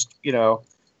 hard-boiled. Just I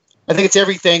think it's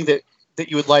everything that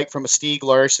you would like from a Stieg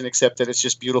Larsson, except that it's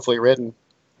just beautifully written,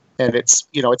 and it's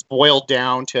boiled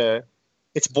down to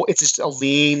it's just a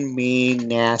lean, mean,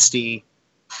 nasty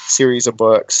series of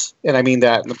books, and I mean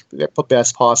that in the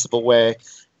best possible way.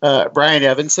 Brian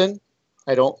Evanson,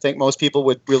 I don't think most people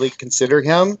would really consider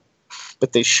him,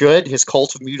 but they should. His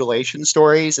Cult of Mutilation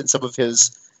stories and some of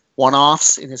his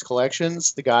one-offs in his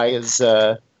collections. The guy is,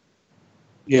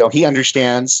 he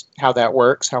understands how that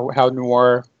works, how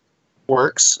noir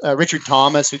works. Richard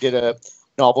Thomas, who did a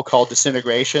novel called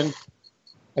Disintegration,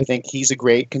 I think he's a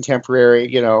great contemporary.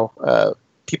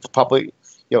 People probably.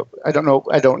 I don't know.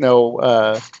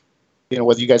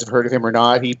 Whether you guys have heard of him or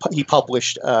not. He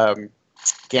published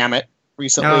Gamut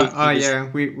recently.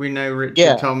 We know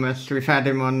Richard Thomas. We've had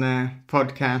him on the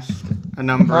podcast a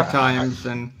number of times,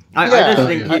 and I just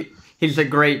think he's a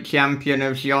great champion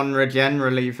of genre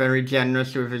generally. Very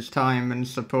generous with his time and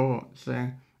support. So,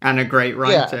 and a great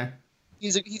writer.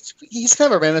 He's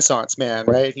kind of a Renaissance man,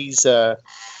 right? He's and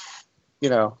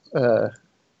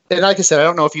like I said, I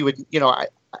don't know if you would.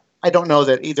 I don't know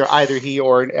that either he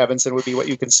or Evanson would be what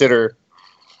you consider,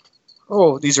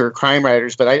 these are crime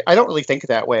writers, but I don't really think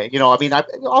that way.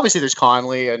 Obviously there's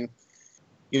Conley and,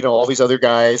 all these other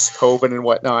guys, Coben and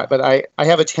whatnot, but I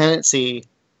have a tendency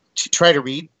to try to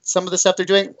read some of the stuff they're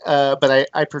doing. But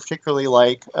I particularly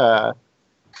like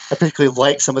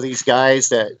some of these guys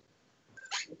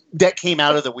that came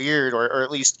out of the weird or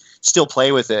at least still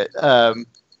play with it.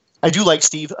 I do like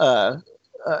Steve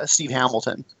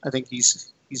Hamilton. I think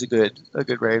he's a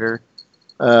good writer,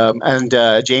 and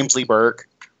James Lee Burke,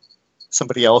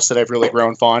 somebody else that I've really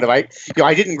grown fond of. I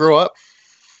didn't grow up.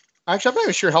 Actually, I'm not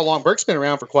even sure how long. Burke's been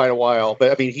around for quite a while,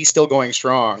 but I mean he's still going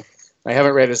strong. I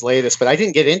haven't read his latest, but I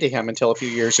didn't get into him until a few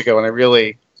years ago, and I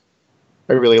really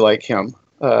like him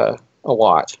a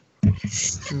lot.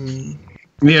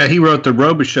 Yeah, he wrote the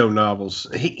Robichaux novels.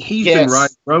 He's been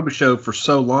writing Robichaux for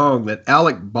so long that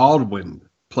Alec Baldwin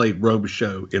played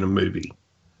Robichaux in a movie.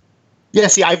 Yeah,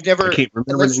 see, I can't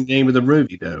remember the name of the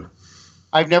movie, though.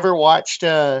 I've never watched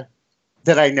that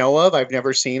I know of. I've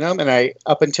never seen them, and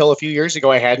up until a few years ago,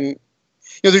 I hadn't.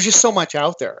 There's just so much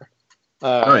out there.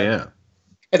 And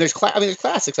there's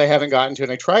classics I haven't gotten to,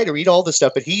 and I try to read all this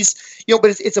stuff. But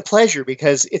but it's a pleasure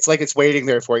because it's like it's waiting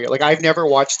there for you. Like I've never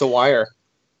watched The Wire.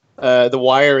 The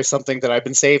Wire is something that I've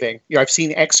been saving. I've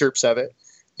seen excerpts of it,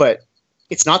 but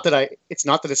it's not that it's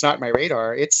not in my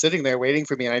radar. It's sitting there waiting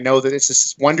for me, and I know that it's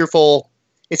this wonderful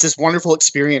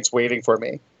experience waiting for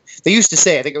me. They used to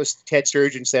say, I think it was Ted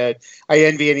Sturgeon said, "I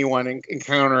envy anyone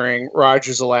encountering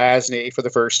Roger Zelazny for the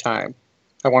first time."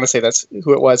 I want to say that's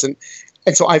who it was, and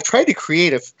so I've tried to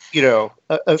create a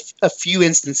few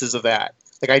instances of that.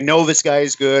 Like I know this guy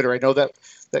is good, or I know that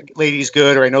lady's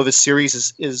good, or I know this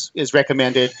series is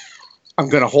recommended, I'm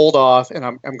going to hold off, and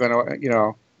I'm going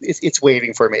to, it's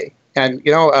waiting for me. And,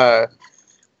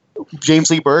 James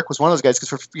Lee Burke was one of those guys, because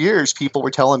for years people were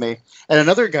telling me. And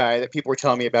another guy that people were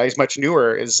telling me about, he's much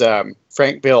newer, is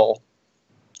Frank Bill.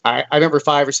 I remember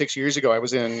 5 or 6 years ago, I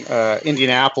was in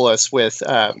Indianapolis with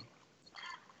a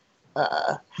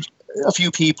few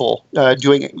people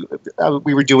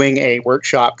we were doing a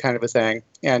workshop kind of a thing.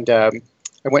 And I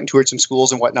went and toured some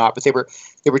schools and whatnot, but they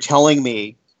were telling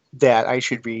me that I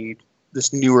should read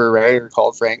this newer writer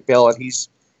called Frank Bill, and he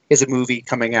has a movie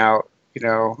coming out,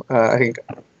 I think,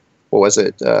 what was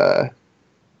it?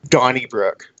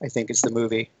 Donnybrook, I think is the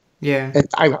movie. Yeah. And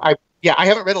I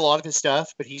haven't read a lot of his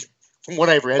stuff, but from what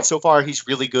I've read so far, he's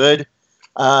really good.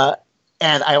 And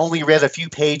I only read a few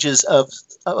pages of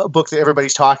a book that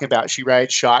everybody's talking about. She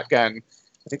Rides Shotgun.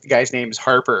 I think the guy's name is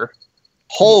Harper.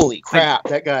 Holy crap,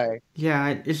 that guy.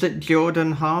 Yeah, is it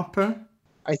Jordan Harper?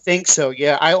 I think so,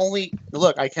 yeah. I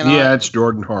cannot... Yeah, it's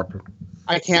Jordan Harper.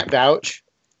 I can't vouch,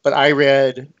 but I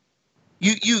read...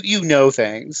 You know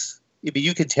things. But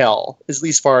you could tell, at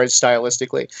least as far as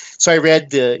stylistically. So I read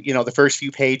the first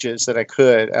few pages that I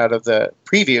could out of the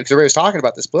preview, because everybody was talking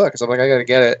about this book. So I'm like, I got to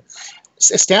get it. It's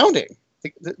astounding.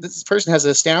 This person has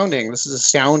this is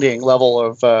astounding level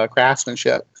of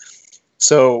craftsmanship.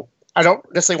 So I don't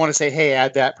necessarily want to say, hey,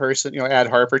 add that person, add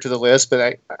Harper to the list,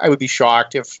 but I would be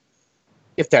shocked if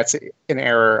that's an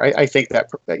error. I think that,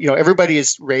 everybody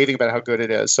is raving about how good it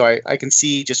is. So I can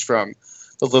see just from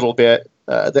the little bit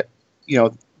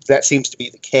that seems to be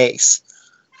the case.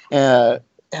 And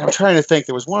I'm trying to think.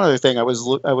 There was one other thing I was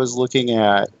looking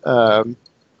at. I'm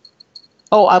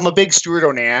a big Stuart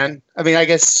Onan. I mean, I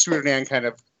guess Stuart Onan kind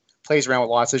of plays around with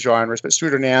lots of genres, but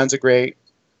Stuart Onan's a great,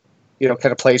 kind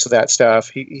of plays with that stuff.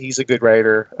 He's a good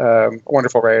writer, a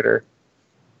wonderful writer.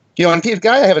 And a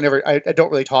guy I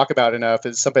don't really talk about enough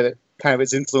is somebody that kind of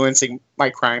is influencing my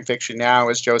crime fiction now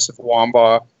is Joseph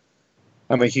Wambaugh.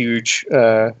 I'm a huge,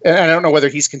 and I don't know whether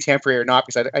he's contemporary or not,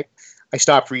 because I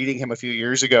stopped reading him a few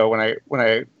years ago when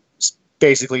I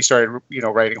basically started,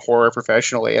 writing horror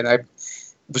professionally, and I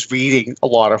was reading a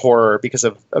lot of horror because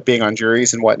of being on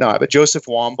juries and whatnot. But Joseph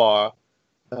Wambaugh,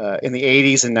 in the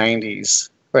 80s and 90s,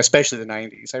 or especially the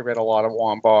 90s, I read a lot of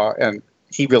Wambaugh, and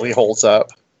he really holds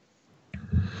up.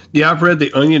 Yeah, I've read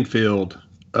The Onion Field.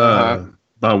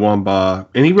 By Wambaugh,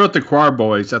 and he wrote The Choir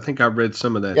Boys. I think I read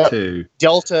some of that too.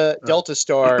 Delta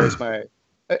Star is my.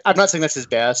 I'm not saying that's his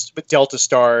best, but Delta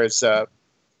Star is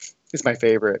my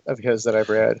favorite of his that I've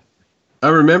read. I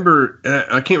remember.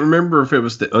 I can't remember if it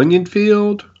was The Onion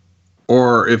Field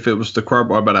or if it was The Choir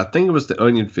Boy, but I think it was The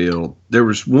Onion Field. There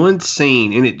was one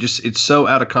scene, and it's so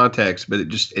out of context, but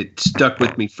it stuck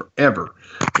with me forever.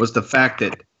 Was the fact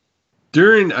that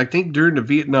during the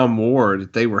Vietnam War,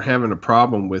 that they were having a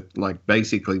problem with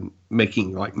basically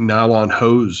making nylon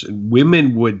hose, and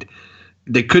women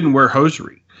they couldn't wear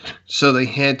hosiery, so they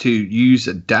had to use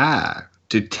a dye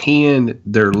to tan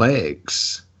their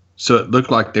legs so it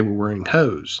looked like they were wearing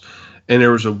hose. And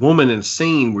there was a woman in a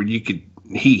scene where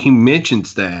he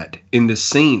mentions that in this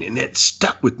scene, and it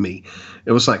stuck with me.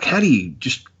 It was like, how do you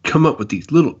just come up with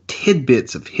these little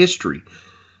tidbits of history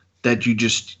that you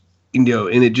just and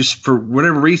it just, for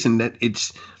whatever reason, that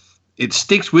it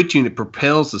sticks with you and it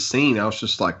propels the scene. I was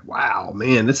just like, wow,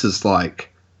 man, this is I'm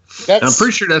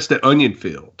pretty sure that's The Onion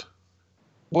Field.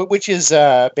 Which is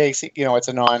basic, it's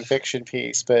a nonfiction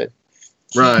piece, but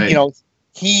right.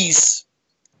 He's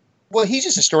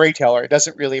just a storyteller. It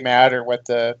doesn't really matter what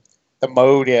the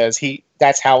mode is.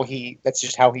 That's just how he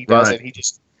does it.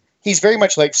 He's very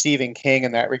much like Stephen King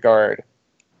in that regard.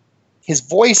 His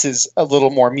voice is a little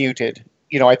more muted.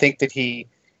 I think that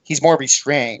he's more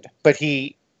restrained, but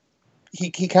he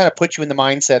kind of puts you in the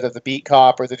mindset of the beat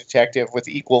cop or the detective with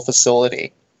equal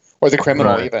facility, or the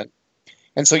criminal even.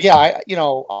 And so,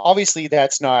 obviously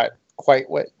that's not quite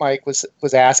what Mike was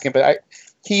asking, but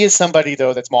he is somebody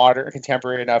though that's modern,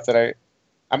 contemporary enough that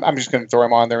I'm just going to throw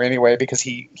him on there anyway, because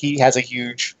he has a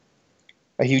huge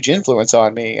influence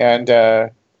on me, and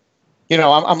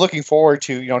I'm looking forward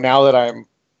to now that I'm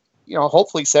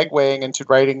hopefully segueing into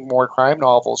writing more crime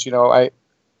novels. I'm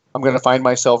going to find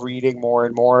myself reading more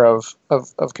and more of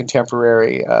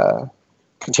contemporary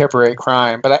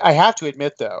crime. But I have to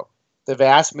admit, though, the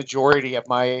vast majority of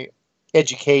my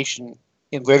education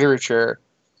in literature,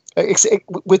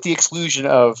 with the exclusion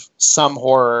of some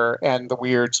horror and the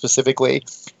weird specifically,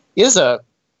 is a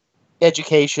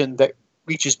education that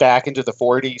reaches back into the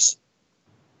 40s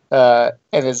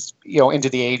and is into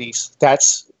the 80s.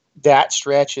 That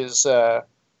stretch is, and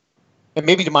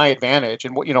maybe to my advantage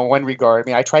in one regard. I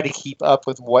mean, I try to keep up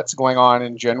with what's going on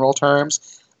in general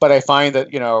terms, but I find that,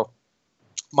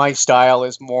 my style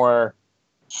is more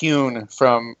hewn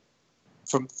from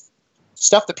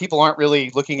stuff that people aren't really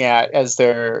looking at as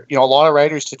their, a lot of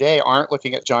writers today aren't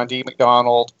looking at John D.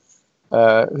 MacDonald,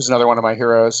 who's another one of my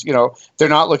heroes. They're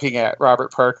not looking at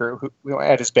Robert Parker, who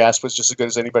at his best was just as good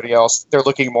as anybody else. They're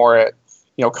looking more at,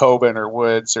 Coben or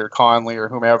Woods or Conley or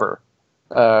whomever,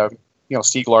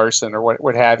 Stieg Larsson or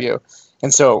what have you.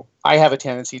 And so I have a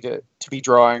tendency to be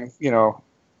drawing,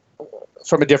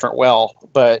 from a different well.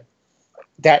 But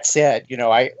that said,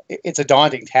 it's a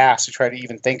daunting task to try to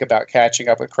even think about catching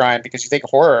up with crime, because you think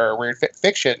horror or weird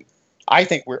fiction. I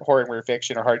think horror and weird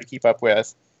fiction are hard to keep up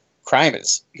with. Crime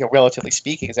is, relatively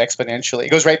speaking, is exponentially.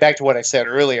 It goes right back to what I said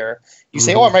earlier. You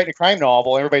say, "Oh, I'm writing a crime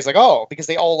novel," and everybody's like, "Oh," because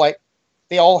they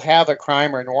all have a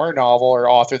crime or noir novel or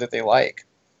author that they like,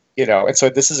 And so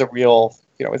this is a real,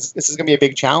 this is going to be a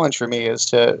big challenge for me is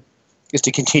to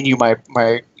continue my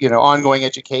ongoing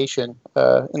education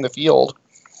in the field.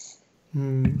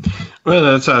 Well,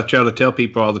 that's how I try to tell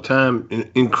people all the time.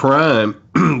 In crime,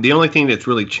 the only thing that's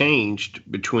really changed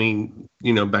between,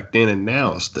 back then and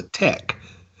now is the tech.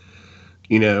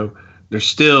 There's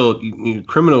still,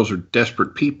 criminals are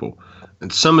desperate people.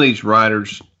 And some of these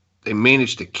writers, they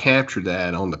manage to capture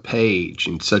that on the page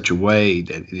in such a way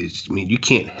that it is, you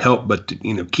can't help but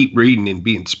to, keep reading and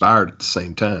be inspired at the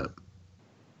same time.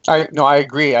 I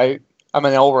agree. I'm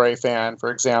an Elroy fan,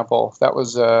 for example. That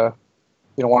was,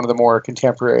 one of the more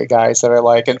contemporary guys that I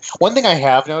like. And one thing I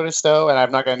have noticed, though, and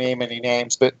I'm not going to name any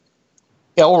names, but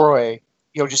Elroy,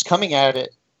 just coming at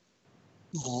it,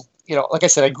 like I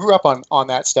said, I grew up on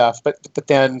that stuff, but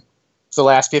then for the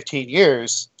last 15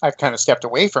 years, I've kind of stepped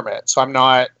away from it. So I'm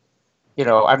not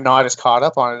as caught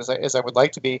up on it as I would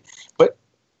like to be. But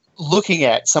looking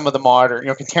at some of the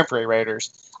modern, contemporary writers,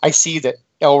 I see that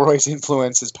Elroy's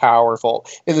influence is powerful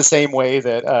in the same way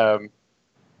that,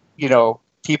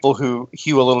 people who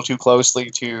hew a little too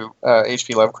closely to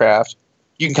H.P. Lovecraft,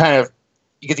 you get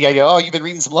the idea, oh, you've been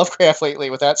reading some Lovecraft lately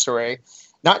with that story.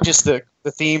 Not just the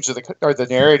themes or the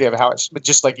narrative, but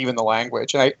just like even the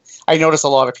language. And I notice a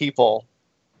lot of people,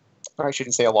 or I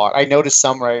shouldn't say a lot, I notice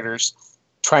some writers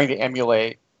trying to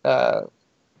emulate, the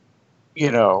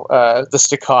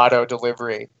staccato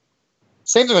delivery.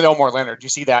 Same thing with Elmore Leonard. You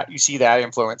see that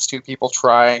influence too. People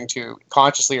trying to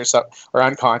consciously or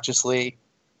unconsciously,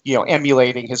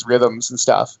 emulating his rhythms and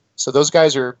stuff. So those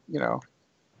guys are,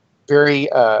 very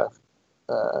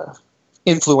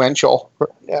influential.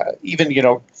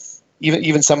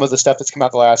 Even some of the stuff that's come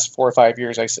out the last 4 or 5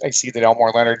 years, I see that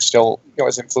Elmore Leonard still,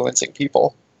 is influencing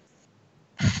people.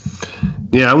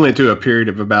 Yeah, I went through a period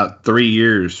of about 3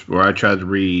 years where I tried to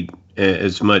read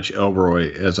as much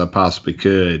Elroy as I possibly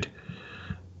could.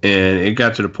 And it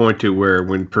got to the point to where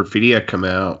when Perfidia come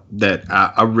out, that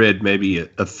I read maybe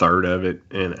a third of it,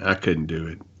 and I couldn't do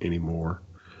it anymore.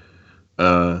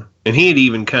 And he had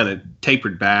even kind of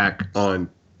tapered back on.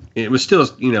 It was still,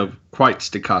 quite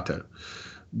staccato,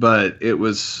 but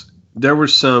there were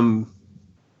some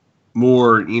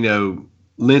more,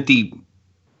 lengthy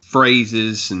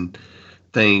phrases and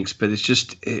things, but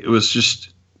it was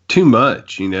just too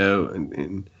much,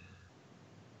 and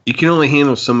you can only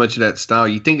handle so much of that style.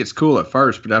 You think it's cool at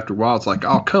first, but after a while, it's like,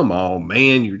 oh, come on,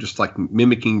 man. You're just like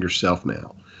mimicking yourself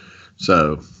now.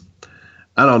 So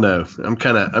I don't know. I'm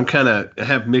kind of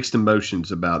have mixed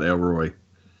emotions about Elroy.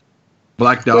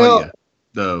 Black Dahlia,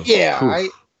 though. Yeah.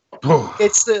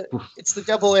 It's the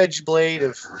double-edged blade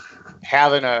of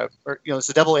having it's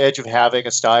the double edge of having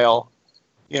a style.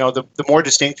 The more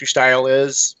distinct your style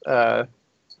is, the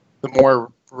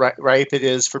more ripe it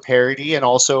is for parody and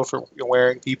also for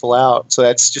wearing people out. So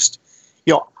that's just,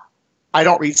 I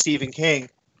don't read Stephen King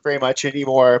very much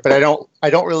anymore, but I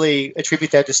don't really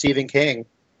attribute that to Stephen King.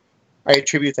 I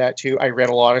attribute that to I read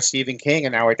a lot of Stephen King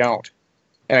and now I don't.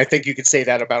 And I think you could say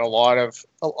that about a lot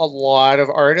of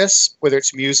artists, whether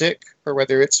it's music or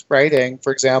whether it's writing,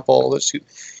 for example, those two,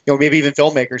 maybe even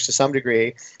filmmakers to some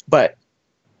degree, but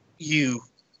you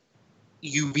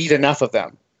read enough of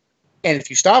them. And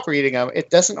if you stop reading them, it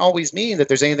doesn't always mean that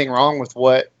there's anything wrong with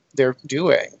what they're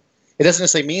doing. It doesn't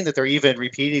necessarily mean that they're even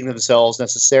repeating themselves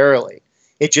necessarily.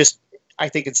 It just, I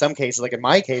think in some cases, like in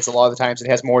my case, a lot of the times it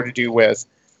has more to do with,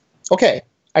 okay,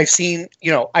 I've seen,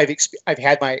 I've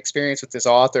had my experience with this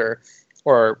author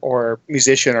or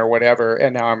musician or whatever,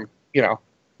 and now I'm,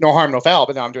 no harm, no foul,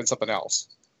 but now I'm doing something else.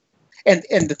 And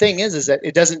the thing is that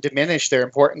it doesn't diminish their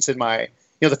importance in my,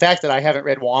 the fact that I haven't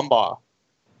read Wambaugh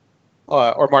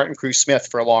or Martin Cruz Smith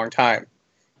for a long time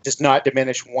does not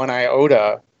diminish one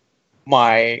iota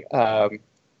my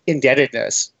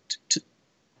indebtedness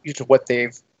to what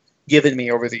they've given me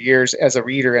over the years as a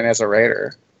reader and as a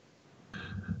writer.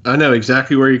 I know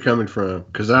exactly where you're coming from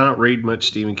because I don't read much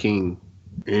Stephen King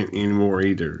anymore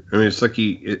either. I mean, it's like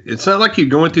it's not like you're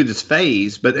going through this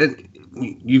phase, but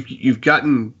you've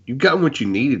gotten what you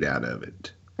needed out of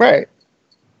it. Right.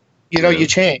 You know, Yeah. you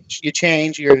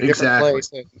change, you're in a different Exactly.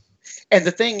 place. And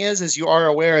the thing is you are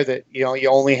aware that, you know, you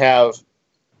only have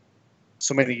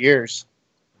so many years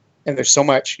and there's so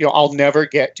much, you know, I'll never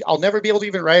be able to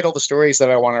even write all the stories that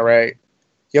I want to write.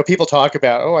 You know, people talk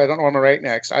about, oh, I don't know what I'm going to write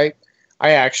next. I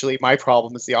actually, my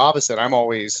problem is the opposite. I'm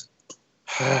always,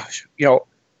 you know,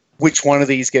 which one of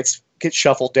these gets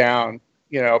shuffled down,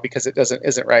 you know, because it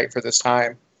isn't right for this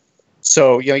time.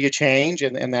 So, you know, you change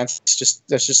and that's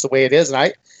just the way it is.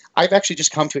 And I've actually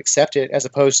just come to accept it as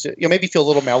opposed to, you know, maybe feel a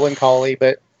little melancholy,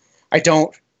 but I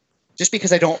don't, just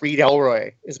because I don't read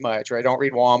Elroy as much, or I don't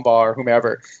read Wamba or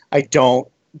whomever, I don't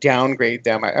downgrade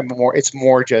them. It's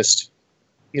more just,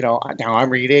 you know, now I'm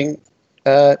reading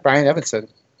Brian Evanson.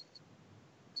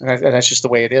 And that's just the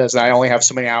way it is. And I only have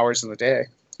so many hours in the day.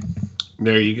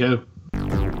 There you go.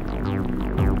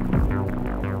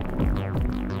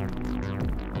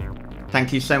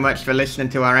 Thank you so much for listening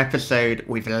to our episode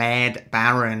with Laird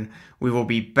Barron. We will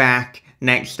be back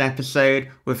next episode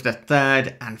with the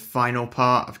third and final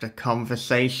part of the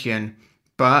conversation.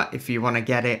 But if you want to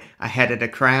get it ahead of the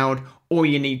crowd, all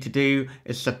you need to do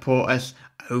is support us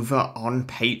over on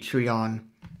Patreon.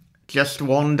 Just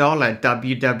 $1,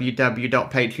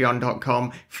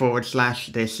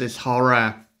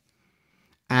 www.patreon.com/thisishorror.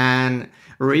 And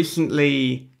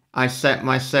recently I set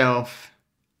myself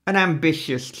an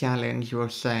ambitious challenge, we'll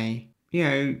say. You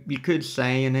know, you could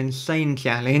say an insane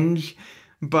challenge,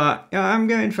 but you know, I'm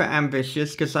going for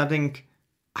ambitious because I think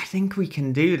we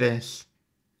can do this.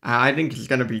 I think it's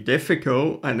going to be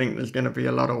difficult. I think there's going to be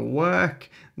a lot of work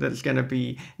that's going to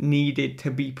be needed to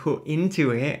be put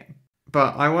into it.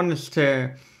 But I want us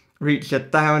to reach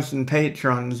 1,000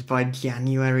 patrons by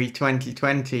January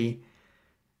 2020.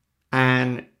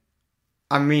 And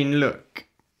I mean, look,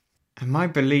 my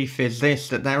belief is this,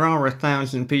 that there are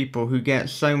 1,000 people who get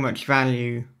so much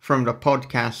value from the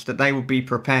podcast that they will be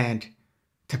prepared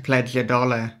to pledge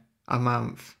 $1 a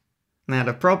month. Now,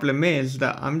 the problem is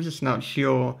that I'm just not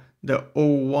sure that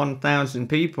all 1,000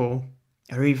 people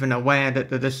are even aware that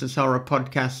the This Is Horror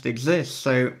podcast exists.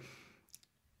 So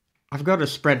I've got to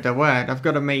spread the word. I've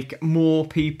got to make more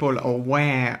people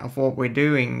aware of what we're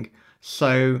doing.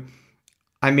 So,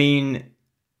 I mean,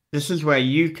 this is where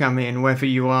you come in, whether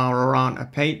you are or aren't a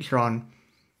patron.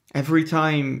 Every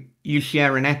time you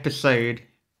share an episode,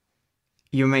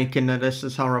 you're making the This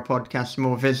Is Horror podcast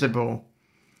more visible.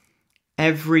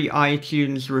 Every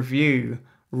iTunes review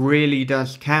really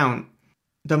does count.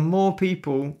 The more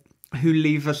people who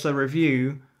leave us a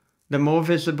review, the more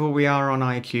visible we are on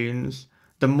iTunes,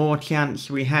 the more chance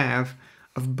we have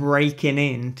of breaking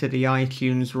into the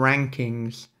iTunes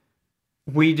rankings.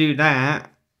 We do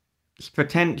that, it's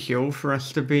potential for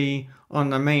us to be on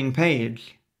the main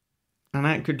page. And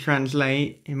that could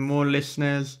translate in more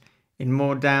listeners, in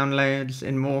more downloads,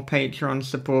 in more Patreon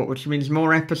support, which means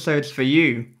more episodes for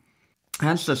you.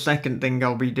 That's the second thing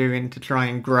I'll be doing to try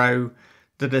and grow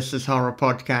the This Is Horror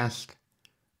podcast.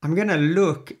 I'm going to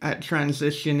look at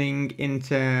transitioning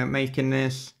into making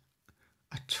this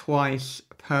a twice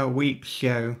per week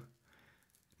show.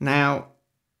 Now,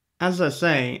 as I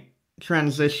say,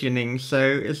 transitioning, so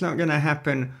it's not going to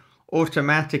happen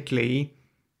automatically,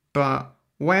 but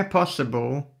where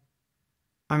possible,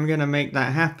 I'm going to make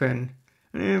that happen.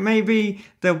 Maybe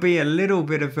there'll be a little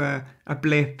bit of a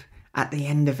blip at the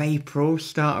end of April,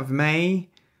 start of May,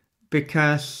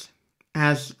 because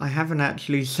as I haven't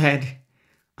actually said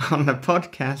on the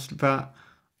podcast, but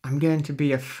I'm going to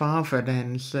be a father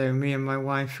then, so me and my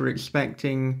wife are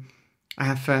expecting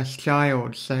our first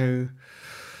child, so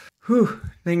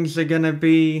things are going to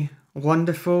be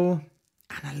wonderful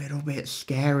and a little bit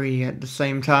scary at the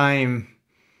same time.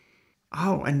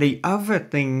 Oh, and the other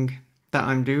thing that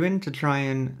I'm doing to try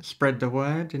and spread the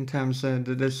word in terms of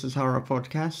the This Is Horror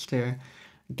podcast to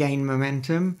gain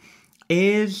momentum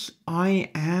is I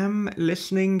am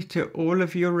listening to all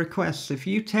of your requests. If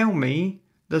you tell me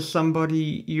there's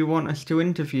somebody you want us to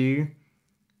interview,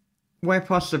 where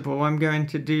possible, I'm going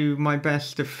to do my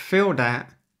best to fill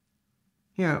that.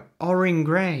 You know, Orrin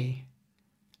Gray,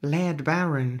 Laird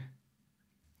Barron,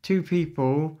 two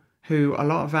people who a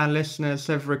lot of our listeners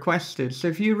have requested. So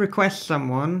if you request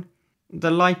someone,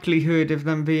 the likelihood of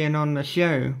them being on the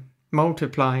show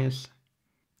multiplies.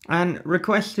 And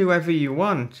request whoever you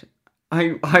want.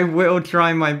 I will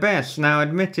try my best. Now,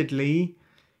 admittedly,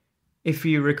 if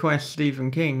you request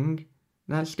Stephen King,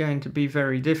 that's going to be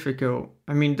very difficult.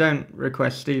 I mean, don't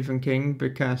request Stephen King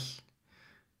because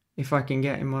if I can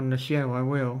get him on the show, I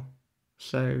will.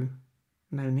 So,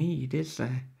 no need, is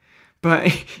there?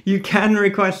 But you can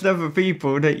request other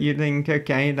people that you think,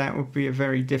 okay, that would be a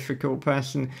very difficult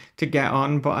person to get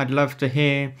on, but I'd love to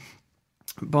hear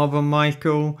Bob and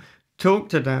Michael talk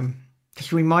to them,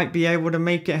 because we might be able to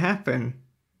make it happen.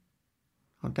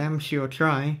 I'll damn sure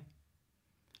try.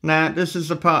 Now, this is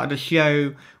the part of the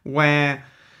show where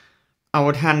I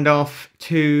would hand off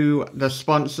to the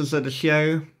sponsors of the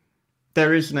show.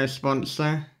 There is no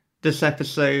sponsor. This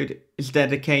episode is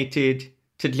dedicated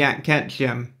to Jack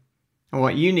Ketchum. And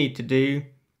what you need to do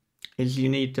is you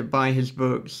need to buy his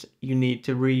books. You need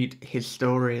to read his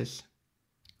stories.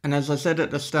 And as I said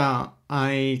at the start,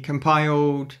 I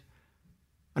compiled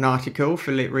an article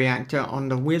for Lit Reactor on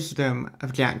the wisdom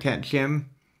of Jack Ketchum.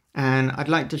 And I'd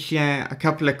like to share a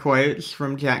couple of quotes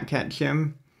from Jack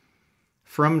Ketchum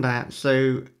from that.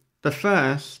 So the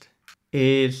first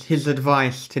is his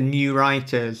advice to new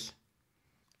writers.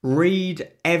 Read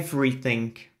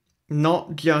everything,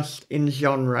 not just in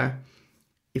genre.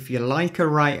 If you like a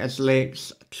writer's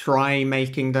licks, try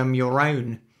making them your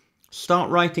own. Start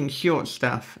writing short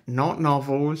stuff, not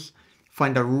novels.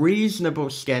 Find a reasonable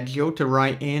schedule to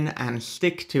write in and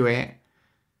stick to it.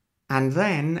 And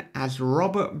then, as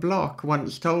Robert Bloch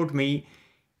once told me,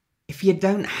 if you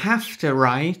don't have to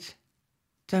write,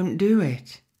 don't do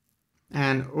it.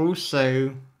 And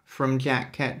also from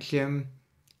Jack Ketchum,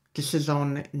 this is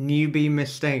on newbie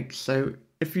mistakes. So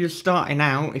if you're starting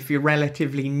out, if you're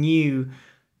relatively new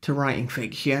to writing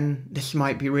fiction, this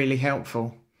might be really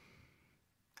helpful.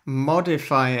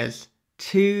 Modifiers.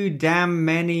 Too damn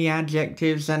many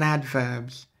adjectives and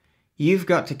adverbs. You've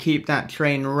got to keep that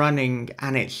train running,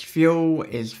 and its fuel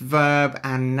is verb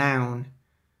and noun.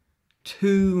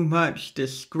 Too much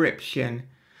description.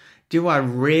 Do I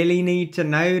really need to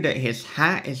know that his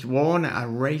hat is worn at a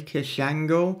rakish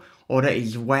angle, or that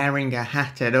he's wearing a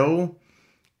hat at all?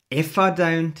 If I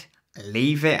don't,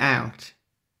 leave it out.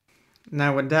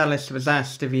 Now, when Dallas was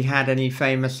asked if he had any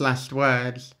famous last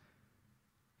words,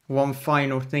 one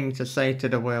final thing to say to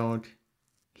the world,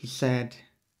 he said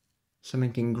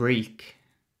something in Greek,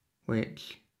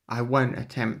 which I won't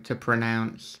attempt to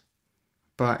pronounce,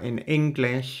 but in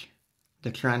English,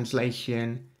 the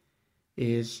translation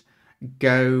is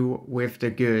go with the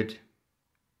good.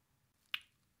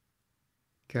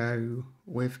 Go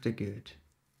with the good.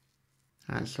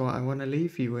 That's what I want to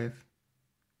leave you with.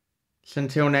 So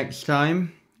until next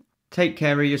time, take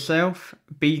care of yourself,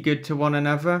 be good to one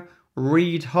another,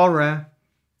 read horror,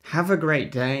 have a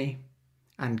great day,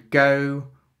 and go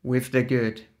with the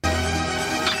good.